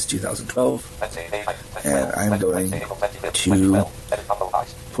recording is 2012. Wednesday, May 9th, 2012, And I'm going Wednesday, April 25th, to 2012, and combo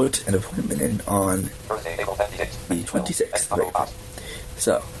box. put an appointment in on Thursday, April 26th, the 2012, 26th and combo of box. April.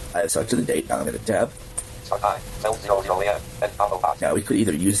 So, I have selected the date. Now I'm going to tab. Start time, 12:00 a.m., and combo box. Now we could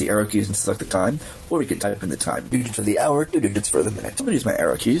either use the arrow keys and select the time, or we could type in the time. 2 digits for the hour, 2 digits for the minute. I'm going to use my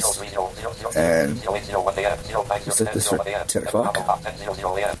arrow keys. And set this for 10 o'clock.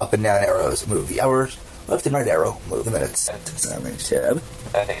 Up and down arrows, move the hours. Left and right arrow, move the minutes. So I'm going to tab.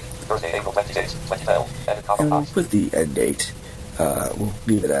 And date, Thursday, April 26th, 2012, and combo And we'll box. put the end date. We'll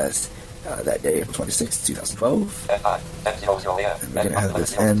leave it as that day, April 26th, 2012. And time, 10:00 a.m., And we're going to have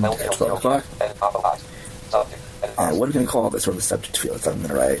this end at 12 o'clock. and combo box. Subject, and And what are we going to call this from the subject field? So I'm going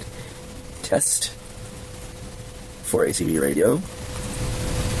to write test for ACB radio.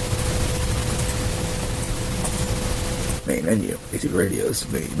 Main menu. ACB radio's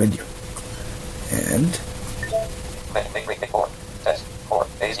main menu. And Make 4. Test 4.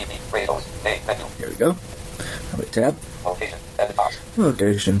 ACB radios. Main menu. here we go. I'm going to tab. Location. And box.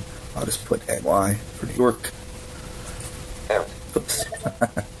 Location. I'll just put NY for New York. Parent. Oops.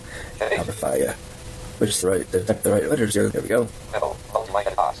 Edit. Now if I push the right letters here, there we go. Memo. Multi-line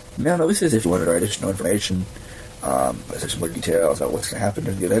and box. Now this is if you wanted to write additional information, there's some more details about what's going to happen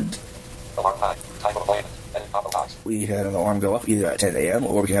in the event. Alarm time. Time of appointment. And combo box. We had an alarm go off either at 10 a.m.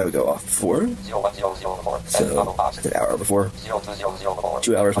 or we can have it go off before. 0100 before. And So combo box. it's an hour before, 0200 before.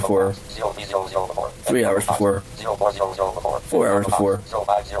 2 hours before, 0300 before. 3 hours before, 0400 before. 4 hours before,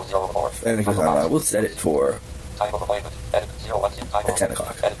 0500 before. and it goes on. We'll set it for Time of appointment. And 010 time at 10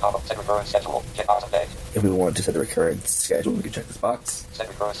 o'clock. And combo. Set recurrent schedule. Checkbox of day. If we want to set the recurrent schedule, we can check this box. Set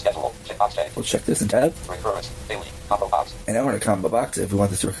recurrent schedule. Checkbox check. We'll check this and tab. Recurrence. Daily. Combo box. And now we're in a combo box if we want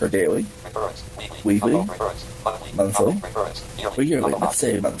this to recur daily, Recurrence. Weekly. Weekly. Combo. Recurrence. Monthly. Monthly. Combo. Recurrence. or Yearly. yearly. Combo Let's box.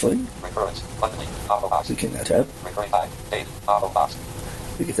 say monthly. Recurrence. Monthly. Combo box. We can now tab. Recurring time. Date. Combo box.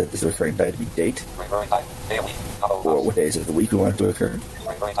 We can set this recurring time to be date, Recurring time. Daily. Combo or box. what days of the week we want it to occur,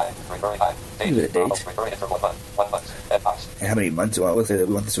 Recurring time. Recurring time. Leave it at Combo. date. Recurring interval 1 month. 1 month. And box. and how many months we want. Let's say that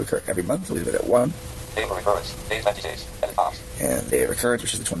we want this to occur every month. We'll leave it at 1. Date for recurrence. Day 20 days. And box. And the recurrence,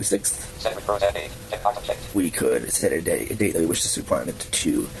 which is the 26th, Set recurrence and date. Checkbox unchecked. we could set a date that we wish this appointment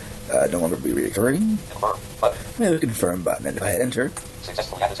to no longer be recurring. Confirm. Button. We have a confirm button, and if I hit enter,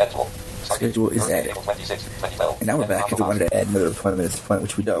 Successfully added schedule. Schedule is Thursday, added. April 26, 2012. and now we're back. If we wanted to add another appointment at this point,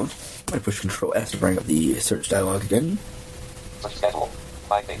 which we don't, I'm going to push Control S to bring up the search dialog again. Search schedule.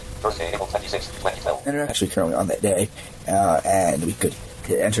 Find date. Thursday, April 26, 2012. And they're actually currently on that day, and we could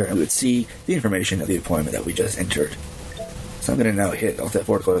hit enter, and we would see the information of the appointment that we just entered. So I'm going to now hit Alt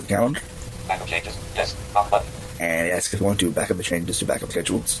F4 to close the calendar, Backup changes. Yes. Off button. and it asks if we want to back up the changes to backup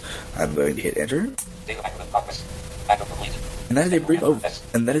schedules. I'm going to hit enter, Data backup in progress. Backup complete. and that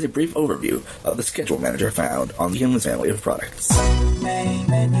is a brief overview of the Schedule Manager found on the Himmels family of products. Main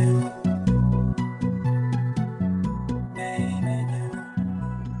menu. Main menu.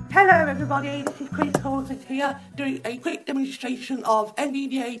 Hello everybody, this is Chris Coulson here, doing a quick demonstration of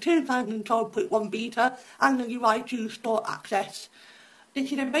NVDA 2012.1 Beta and the new iTunes Store access.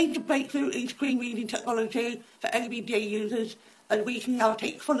 This is a major breakthrough in screen reading technology for NVDA users, and we can now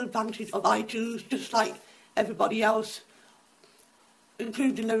take full advantage of iTunes just like everybody else.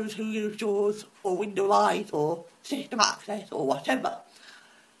 including those who use JAWS or Windows or System Access or whatever.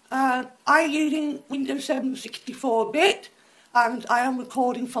 I'm using Windows 7 64-bit, and I am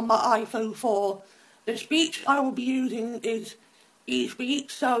recording from my iPhone 4. The speech I will be using is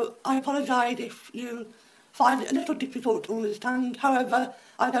eSpeech, so I apologise if you find it a little difficult to understand. However,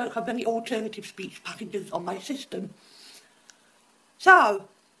 I don't have any alternative speech packages on my system. So,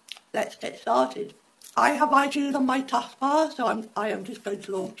 let's get started. I have iTunes on my taskbar, so I am just going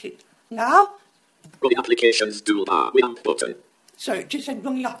to launch it now. Run the applications toolbar, Winamp button. So it just said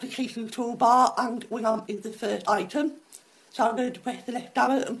run the applications toolbar, and Winamp is the first item. So I'm going to press the left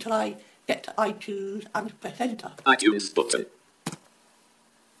arrow until I get to iTunes and press enter. iTunes button.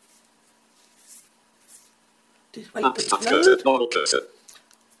 Just wait App for it start to cursor, load. normal cursor.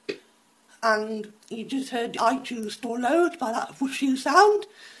 And you just heard the iTunes store load by that whooshing sound.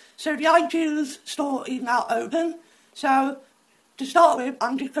 So the iTunes store is now open. So to start with,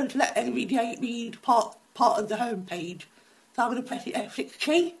 I'm just going to let NVDA read part of the home page. So I'm going to press the F6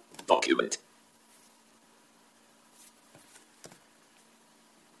 key. Document.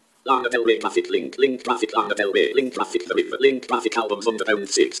 Lana Del Rey graphic link graphic Lana Del Rey, link graphic The River, link graphic albums under pound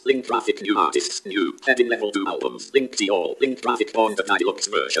 6, link graphic new artists, new, heading level 2 albums, link to all, link graphic Born to Die Deluxe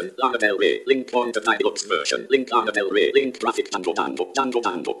version, Lana Del Rey, link Born to Die Deluxe version, link Lana Del Rey, link graphic Django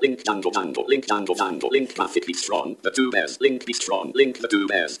Django, link Django, link Django, link graphic Beastron, The Two Bears, link Beastron, link The Two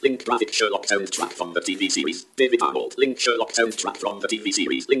Bears, link graphic Sherlock soundtrack from the TV series, David Arnold, link Sherlock soundtrack from the TV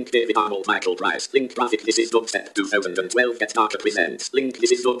series, link David Arnold Michael Price, link graphic This Is Dubstep 2012 Get Darker presents, link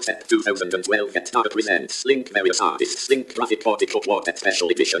This Is Dubstep 2012 Get Darker presents, link various artists, link graphic Portico Quartet Special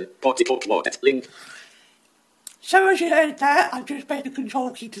Edition, Portico Quartet, link. So as you heard there, I've just pressed the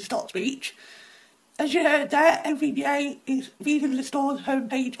control key to stop speech. As you heard there, NVDA is reading the store's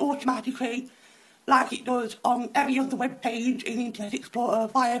homepage automatically, like it does on every other web page in Internet Explorer or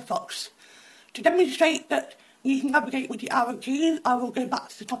Firefox. To demonstrate that you can navigate with the arrow keys, I will go back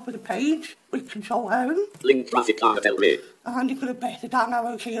to the top of the page with Control Home. Link graphic Lana Del Rey. And you're going to press the down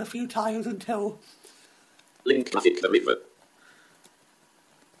arrow key a few times until... Link graphic The River.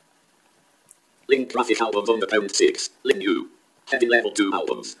 Link graphic albums under pound 6. Link new. Heading level 2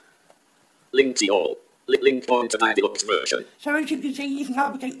 albums. Link to all. Link Born to Die Deluxe version. So as you can see, you can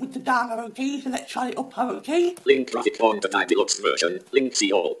navigate with the down arrow key, so let's try the up arrow key. Link graphic Born to Die Deluxe version. Link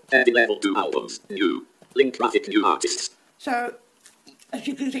to all. Heading level 2 albums. New. Link graphic new artists. So, as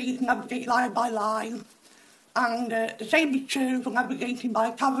you can see, you can navigate line by line. And the same is true for navigating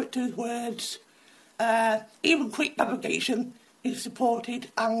by characters, words. Even quick navigation is supported,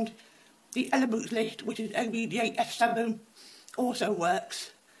 and the elements list, which is NVDA F7, also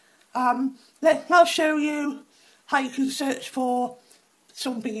works. Let's now show you how you can search for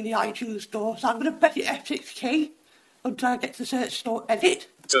something in the iTunes store. So I'm going to press the F6 key until I get to search store edit.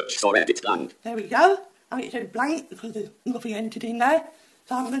 Search store edit blank. There we go. And it said blank because there's nothing entered in there.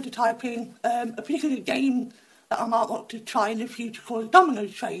 So I'm going to type in a particular game that I might want to try in the future called Domino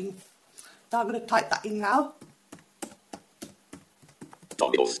Train. So I'm going to type that in now.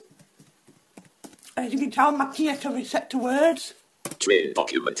 Dominoes. As you can tell, my keyword is set to words. Train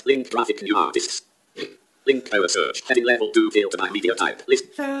document. Link graphic new artists. Link power search. Heading level 2 filter by media type.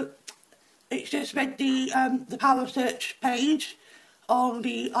 List. So it's just read the power search page on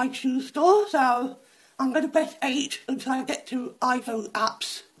the iTunes store. So I'm going to press 8 until I get to iPhone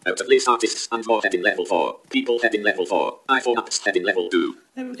apps. Out of list artists and more heading level 4. People heading level 4. iPhone apps heading level 2.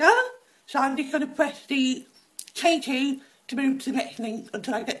 There we go. So I'm just going to press the K key to move to the next link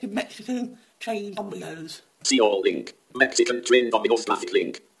until I get to Mexican Train Dominoes. See all link. Mexican Train Dominoes graphic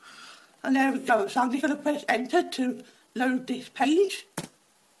link. And there we go. So I'm just going to press enter to load this page.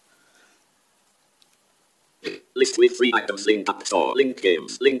 List with 3 items. Link app store. Link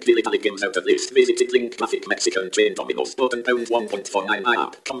games. Link Lily games out of list. Visited link graphic Mexican Train Dominoes. Button pound 1.49 my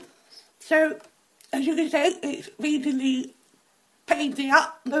app. Come. So as you can see, it's reading the page the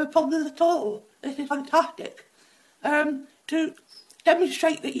app, no problem at all. This is fantastic. To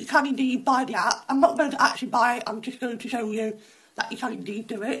demonstrate that you can indeed buy the app, I'm not going to actually buy it, I'm just going to show you that you can indeed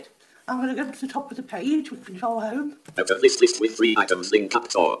do it. I'm going to go to the top of the page with Control Home. Out of list with 3 items. Link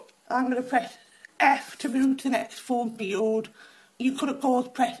app store. I'm going to press F to move to the next form field. You could of course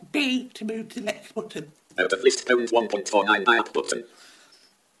press B to move to the next button. Out of list pound 1.49 my app button.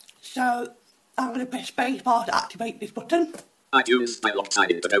 So I'm going to press spacebar to activate this button. iTunes dialog sign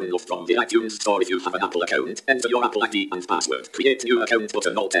in to download from the iTunes store if you have an Apple account. Enter your Apple ID and password. Create new account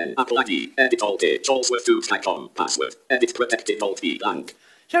button Alt 10. Apple ID. Edit Alt A. Charlesworth2.com. Password. Edit protected Alt B blank.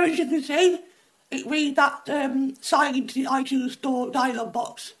 So as you can see, it reads that sign into the iTunes store dialog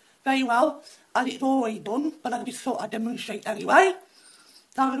box very well, as it's always done, but I just thought I'd demonstrate anyway.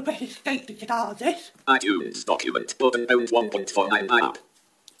 So I'm going to press escape to get out of this. iTunes document button owned 1.49 app.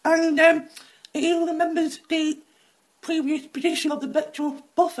 And it remembers the previous position of the virtual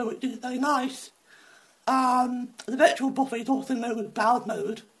buffer, which is very nice. The virtual buffer is also known as browse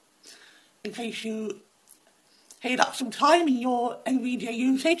mode, in case you hear that some time in your NVIDIA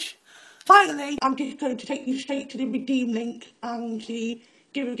usage. Finally, I'm just going to take you straight to the redeem link and the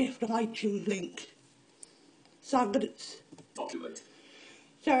give a gift of iTunes link. So I'm going to... Document.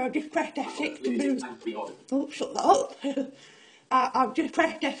 So just press F6 to move... Oh, shut that up. I've just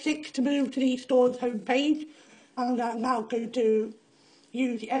pressed F6 to move to the store's homepage, and I'm now going to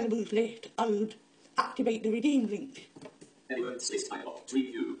use the elements list and activate the redeem link. Elements list dialog.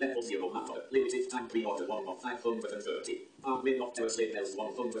 Preview. Level 0 matter. Limited time pre-order 1 of 530. Armin of Thursday Bells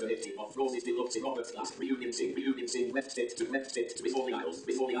 180 of Roses Deluxe in Robert Class. Reunion Sing West State to Before the Isles.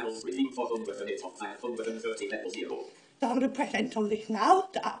 Redeem 408 of 530 level 0. So I'm going to press enter on this now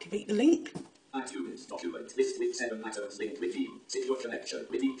to activate the link. iTunes document list with 7 items. Link redeem. Secure connection.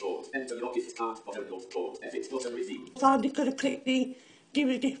 Redeem code. Enter your gift card. Download code. Edit button redeem. So I'm just going to click the give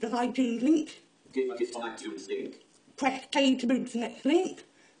a gift of iTunes link. Give a gift on iTunes link. Press K to move to the next link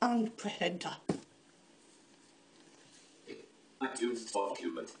and press enter. iTunes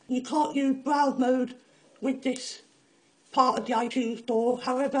document. You can't use browse mode with this part of the iTunes store.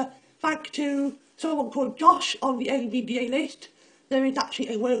 However, thanks to someone called Josh on the NVDA list, there is actually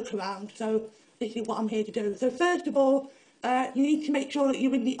a workaround. So this is what I'm here to do. So first of all, you need to make sure that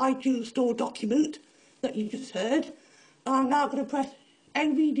you're in the iTunes store document that you just heard. I'm now going to press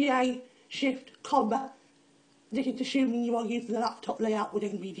NVDA Shift comma. This is assuming you are using the laptop layout with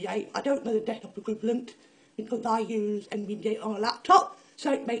NVDA. I don't know the desktop equivalent because I use NVDA on a laptop,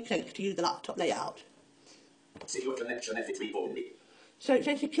 so it makes sense to use the laptop layout. Secure connection F3 only. So it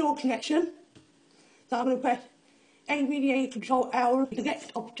says secure connection. So I'm going to press NVDA Control L, the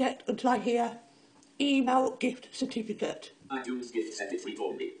next object, until I hear email gift certificate. iTunes gift F3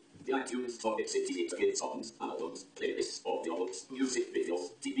 only. The iTunes Store gets certificate songs, albums, playlists, audiobooks, music videos,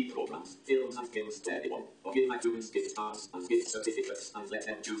 TV programs, films and games to anyone. Or give iTunes gift cards and gift certificates and let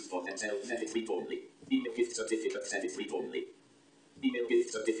them choose for themselves. F3 only. Email gift certificates F3 only. Email gift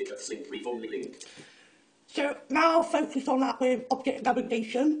certificates link read only link. So now I'll focus on that with object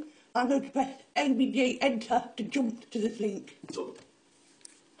navigation. I'm going to press NVDA enter to jump to this link. Jump.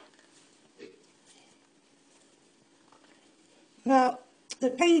 Now, the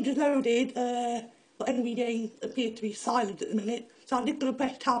page is loaded, but NVDA appears to be silent at the minute, so I'm just going to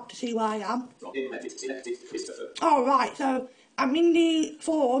press tab to see where I am. Alright, so I'm in the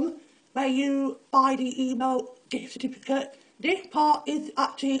form where you buy the email gift certificate. This part is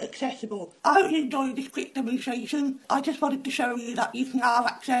actually accessible. I hope you enjoyed this quick demonstration. I just wanted to show you that you can now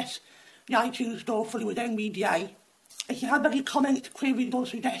access the iTunes store fully with NVDA. If you have any comments, queries or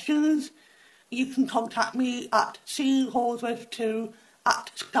suggestions, you can contact me at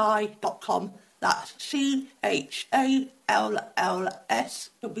chalsworth2@sky.com. That's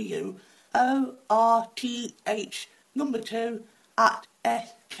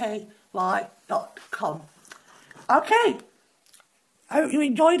Okay, I hope you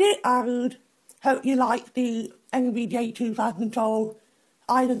enjoyed it and hope you like the NVDA 2012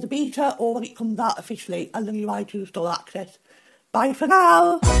 either the beta or when it comes out officially and the new iTunes Store access. Bye for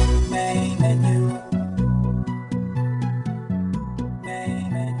now! Main menu. Main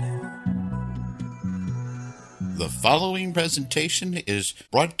menu. The following presentation is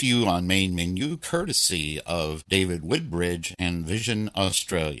brought to you on Main Menu courtesy of David Woodbridge and Vision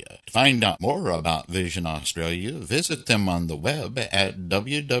Australia. To find out more about Vision Australia, visit them on the web at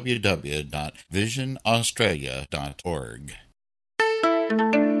www.visionaustralia.org.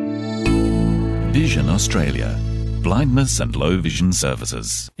 Vision Australia. Blindness and low vision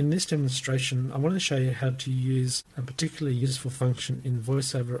services. In this demonstration, I want to show you how to use a particularly useful function in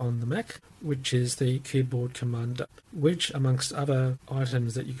VoiceOver on the Mac, which is the keyboard command, which, amongst other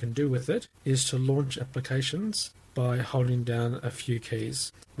items that you can do with it, is to launch applications by holding down a few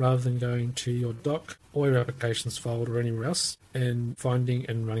keys, rather than going to your dock or your applications folder or anywhere else and finding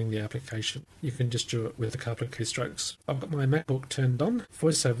and running the application. You can just do it with a couple of keystrokes. I've got my MacBook turned on,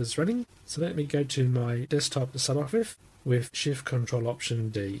 VoiceOver's running, so let me go to my desktop to start off with Shift Control Option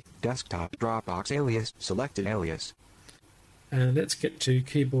D. Desktop Dropbox alias, selected alias. And let's get to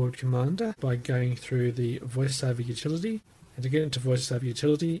Keyboard Commander by going through the VoiceOver utility. And to get into VoiceOver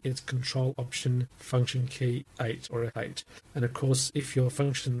utility, it's Control Option Function Key 8 or F8. And of course, if your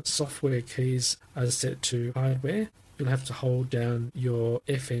function software keys are set to hardware, you'll have to hold down your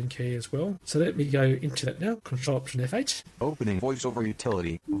FN key as well. So let me go into that now. Control Option F8. Opening VoiceOver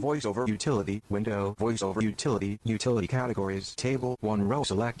Utility, VoiceOver Utility, Window, VoiceOver Utility, Utility Categories, Table 1 row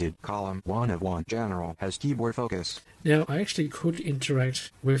selected, Column 1 of 1, General, has keyboard focus. Now I actually could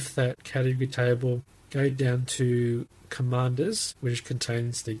interact with that category table, go down to Commanders, which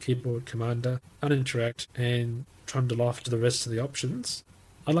contains the keyboard commander, uninteract, and trundle off to the rest of the options.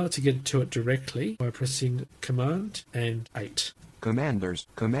 I like to get to it directly by pressing Command and 8. Commanders.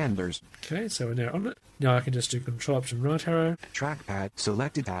 Okay, so we're now on it. Now I can just do Control Option Right Arrow. Trackpad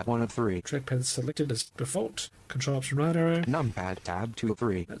selected tab 1 of 3. Trackpad selected as default. Control Option Right Arrow. Numpad tab 2 of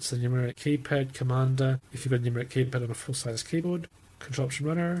 3. That's the numeric keypad commander. If you've got a numeric keypad on a full-size keyboard, Control Option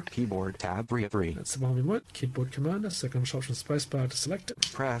Right Arrow. Keyboard tab 3 of 3. That's the one we want. Keyboard commander. So Control Option Spacebar to select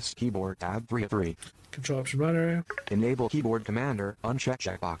it. Press keyboard tab 3 of 3. Control Option Right Arrow. Enable keyboard commander. Uncheck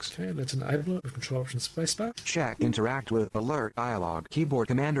checkbox. Okay, let's enable it with Control Option Spacebar. Check interact with alert dialog. Keyboard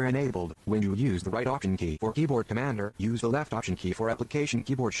commander enabled. When you use the right option key for keyboard commander, use the left option key for application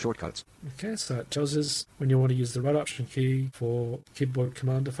keyboard shortcuts. Okay, so it tells us when you want to use the right option key for keyboard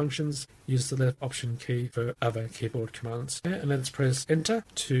commander functions, use the left option key for other keyboard commands. Okay, and let's press enter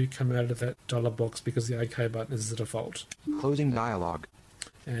to come out of that dialog box because the OK button is the default. Closing dialog.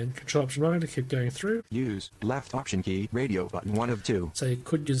 And Control Option Right to keep going through. Use left option key, radio button 1 of 2. So you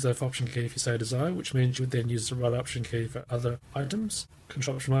could use the left option key if you so desire, which means you would then use the right option key for other items.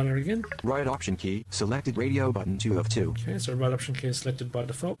 Control Option Right again. Right option key, selected radio button 2 of 2. Okay, so right option key is selected by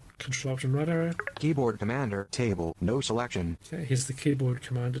default. Control Option Right arrow. Keyboard commander, table, no selection. Okay, here's the keyboard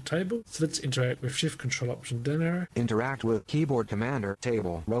commander table. So let's interact with Shift Control Option down arrow. Interact with keyboard commander,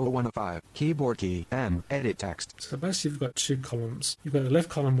 table, row 1 of 5. Keyboard key, M, edit text. So basically you've got two columns. You've got the left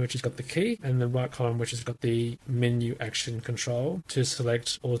column which has got the key, and the right column which has got the menu action control to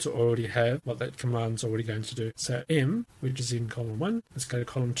select or to already have what that command's already going to do. So M, which is in column 1, let's go to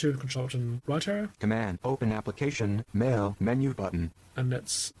column 2 with Control Option right arrow. Command, open application, mail, menu button. And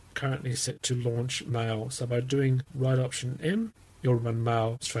that's currently set to launch mail. So by doing right option M, you'll run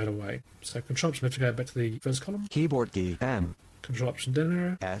mail straight away. So Control Option, we have to go back to the first column. Keyboard key, M. Control Option down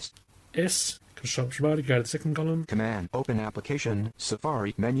arrow. S. S. Control Option right to go to the second column. Command, open application,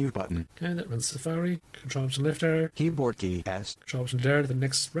 Safari, menu button. Okay, that runs Safari. Control Option left arrow. Keyboard key, S. Control Option down arrow to the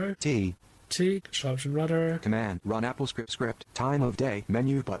next row. T. T. Control Option right arrow. Command, run AppleScript script, time of day,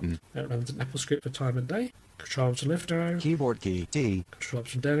 menu button. That runs an AppleScript for time and day. Control Option left arrow. Keyboard key, T. Control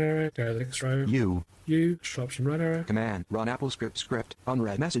Option down arrow, go to the next row. U. U. Control Option right arrow. Command, run AppleScript script,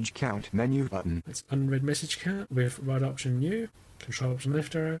 unread message count, menu button. That's unread message count with right option U. Control Option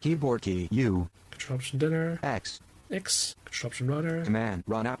left arrow. Keyboard key, U. Control Option down arrow. X. X. Control Option right arrow. Command,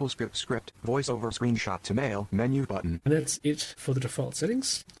 run AppleScript script, voiceover screenshot to mail, menu button. And that's it for the default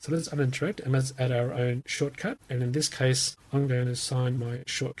settings. So let's uninteract and let's add our own shortcut. And in this case, I'm going to assign my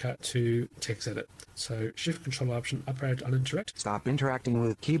shortcut to TextEdit. So Shift Control Option up arrow to uninteract. Stop interacting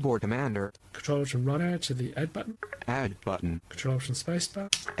with keyboard commander. Control Option right arrow to the add button. Add button. Control Option spacebar.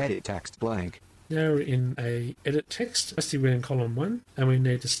 Edit text blank. Now we're in a edit text. Firstly, we're in column 1, and we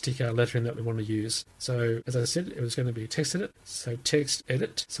need to stick our lettering that we want to use. So, as I said, it was going to be text edit. So, text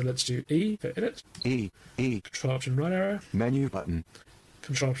edit. So, let's do E for edit. E. Control Option right arrow. Menu button.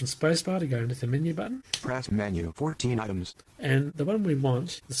 Control Option spacebar to go into the menu button. Press menu, 14 items. And the one we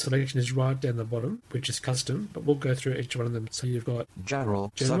want, the selection is right down the bottom, which is custom, but we'll go through each one of them. So you've got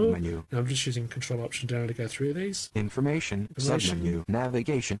General, submenu. And I'm just using Control Option down to go through these. Information, submenu.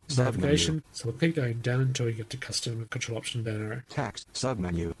 Navigation, submenu. So we'll keep going down until we get to custom with Control Option down arrow. Text,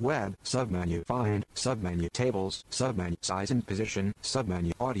 submenu. Web, submenu. Find, submenu. Tables, submenu. Size and position,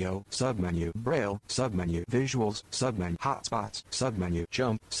 submenu. Audio, submenu. Braille, submenu. Visuals, submenu. Hotspots, submenu.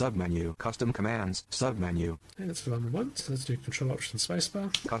 Jump, submenu. Custom commands, submenu. And that's the one we want. So let's do Control Option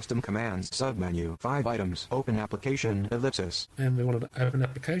spacebar. Custom commands, submenu. 5 items. Open application, ellipsis. And we wanted to open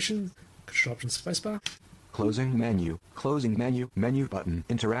application. Control Option spacebar. Closing menu. Closing menu. Menu button.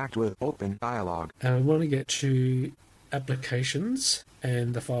 Interact with open dialog. And we want to get to applications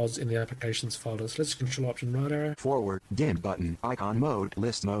and the files in the applications folder. So let's Control Option right arrow. Forward, dim button, icon mode,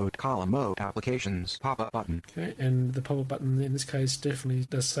 list mode, column mode, applications, pop-up button. Okay, and the pop-up button in this case definitely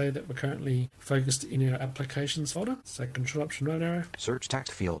does say that we're currently focused in our applications folder. So Control Option right arrow. Search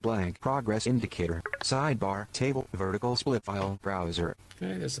text field blank, progress indicator, sidebar, table, vertical split file, browser.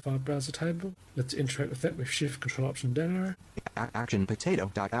 Okay, there's the file browser table. Let's interact with that with Shift Control Option down arrow. Action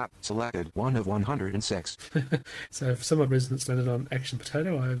potato.app selected 1 of 106. So for some reason it's landed on Action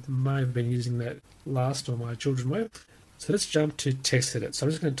Potato. I may have been using that last on my children web. So let's jump to text edit. So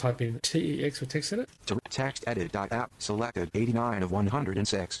I'm just going to type in TEX for text edit. To text edit.app selected 89 of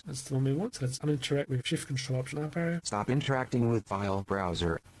 106. That's the one we want. So let's uninteract with Shift Control Option up arrow. Stop interacting with file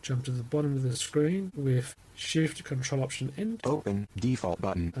browser. Jump to the bottom of the screen with Shift Control Option End. Open default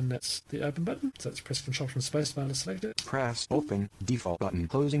button. And that's the open button. So let's press Control Option Spacebar to select it. Press open default button.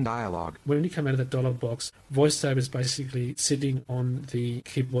 Closing dialog. When you come out of that dialog box, VoiceOver is basically sitting on the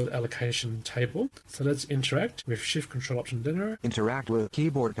keyboard allocation table. So let's interact with Shift Control Option down arrow. Interact with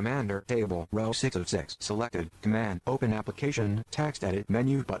keyboard commander table row 6 of 6. Selected command open application text edit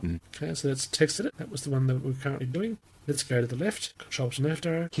menu button. Okay, so that's text edit. That was the one that we're currently doing. Let's go to the left, Control Option left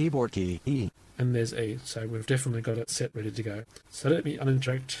arrow. Keyboard key E. And there's E, so we've definitely got it set ready to go. So let me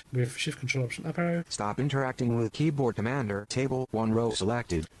uninteract with Shift Control Option up arrow. Stop interacting with keyboard commander table 1 row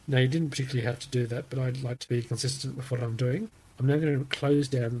selected. Now you didn't particularly have to do that, but I'd like to be consistent with what I'm doing. I'm now going to close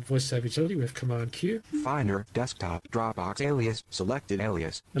down VoiceOver utility with Command Q. Finder, desktop, Dropbox alias, selected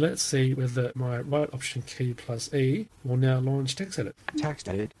alias. Now let's see whether my right option key plus E will now launch text edit. Text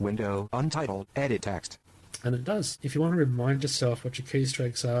edit window untitled edit text. And it does. If you want to remind yourself what your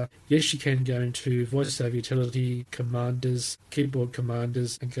keystrokes are, yes, you can go into VoiceOver Utility, Commanders, Keyboard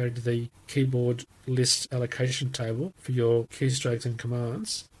Commanders, and go to the Keyboard List Allocation table for your keystrokes and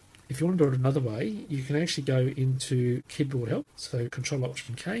commands. If you want to do it another way, you can actually go into Keyboard Help, so Control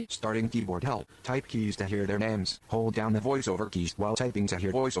Option K. Starting keyboard help. Type keys to hear their names. Hold down the voiceover keys while typing to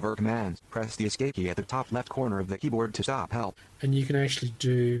hear voiceover commands. Press the escape key at the top left corner of the keyboard to stop help. And you can actually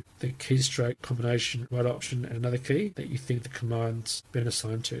do the keystroke combination, right option and another key that you think the command's been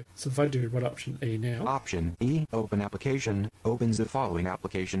assigned to. So if I do right option E now. Option E, open application, opens the following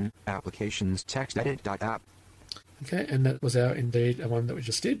application, applications text edit.app. Okay, and that was indeed a one that we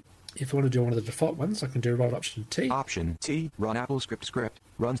just did. If I want to do one of the default ones, I can do right option T. Option T, run Apple script.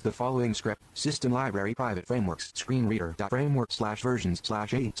 Runs the following script. System library private frameworks. Screen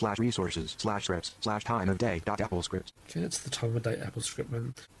reader.framework/versions/a/resources/scripts/time of day.applescript. Okay, that's the time of day Apple script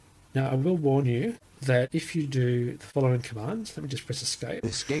one. Now I will warn you that if you do the following commands, let me just press escape.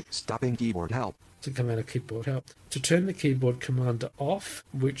 Escape, stopping keyboard help. To come out of keyboard help. To turn the keyboard commander off,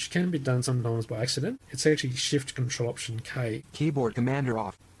 which can be done sometimes by accident, it's actually Shift Control Option K. Keyboard commander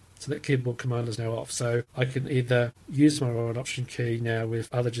off. So that keyboard command is now off. So I can either use my right option key now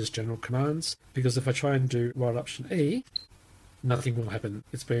with other just general commands, because if I try and do right option E, nothing will happen.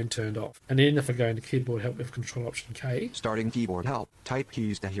 It's being turned off. And then if I go into keyboard help with Control Option K. Starting keyboard help. Type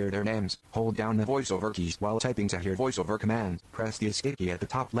keys to hear their names. Hold down the voiceover keys while typing to hear voiceover commands. Press the escape key at the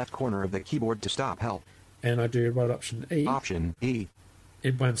top left corner of the keyboard to stop help. And I do right option E. Option E.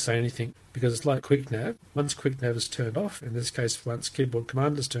 It won't say anything because it's like QuickNav. Once QuickNav is turned off, in this case once keyboard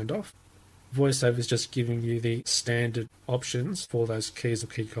command is turned off, VoiceOver is just giving you the standard options for those keys or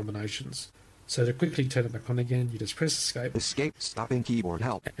key combinations. So to quickly turn it back on again, you just press escape. Escape, stopping keyboard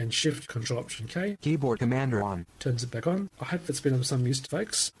help. And Shift Control Option K. Keyboard commander on. Turns it back on. I hope that's been of some use to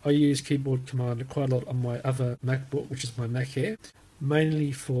folks. I use keyboard commander quite a lot on my other MacBook, which is my Mac Air.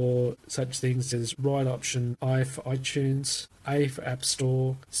 Mainly for such things as right option I for iTunes, A for App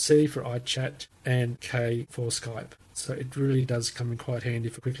Store, C for iChat, and K for Skype. So it really does come in quite handy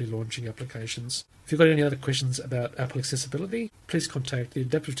for quickly launching applications. If you've got any other questions about Apple accessibility, please contact the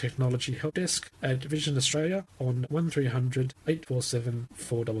Adaptive Technology Help Desk at Vision Australia on 1300 847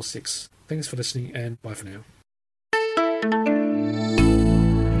 466. Thanks for listening and bye for now.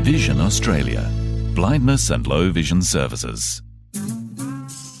 Vision Australia. Blindness and low vision services.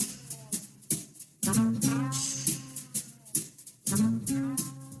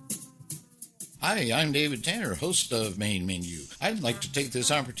 Hi, I'm David Tanner, host of Main Menu. I'd like to take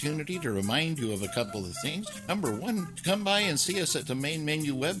this opportunity to remind you of a couple of things. Number one, come by and see us at the Main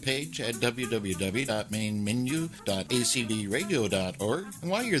Menu webpage at www.mainmenu.acdradio.org.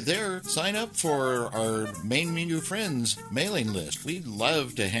 And while you're there, sign up for our Main Menu Friends mailing list. We'd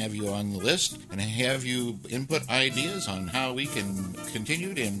love to have you on the list and have you input ideas on how we can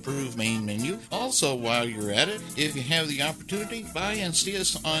continue to improve Main Menu. Also, while you're at it, if you have the opportunity, by and see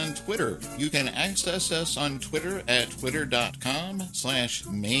us on Twitter. You can access us on Twitter at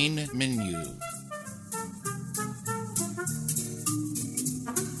twitter.com/mainmenu.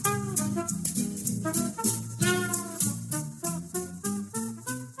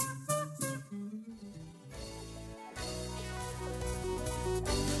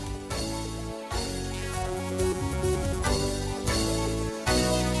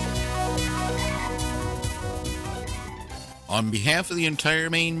 On behalf of the entire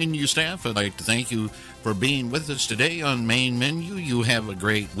Main Menu staff, I'd like to thank you for being with us today on Main Menu. You have a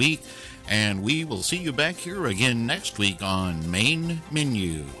great week, and we will see you back here again next week on Main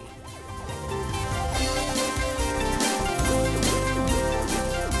Menu.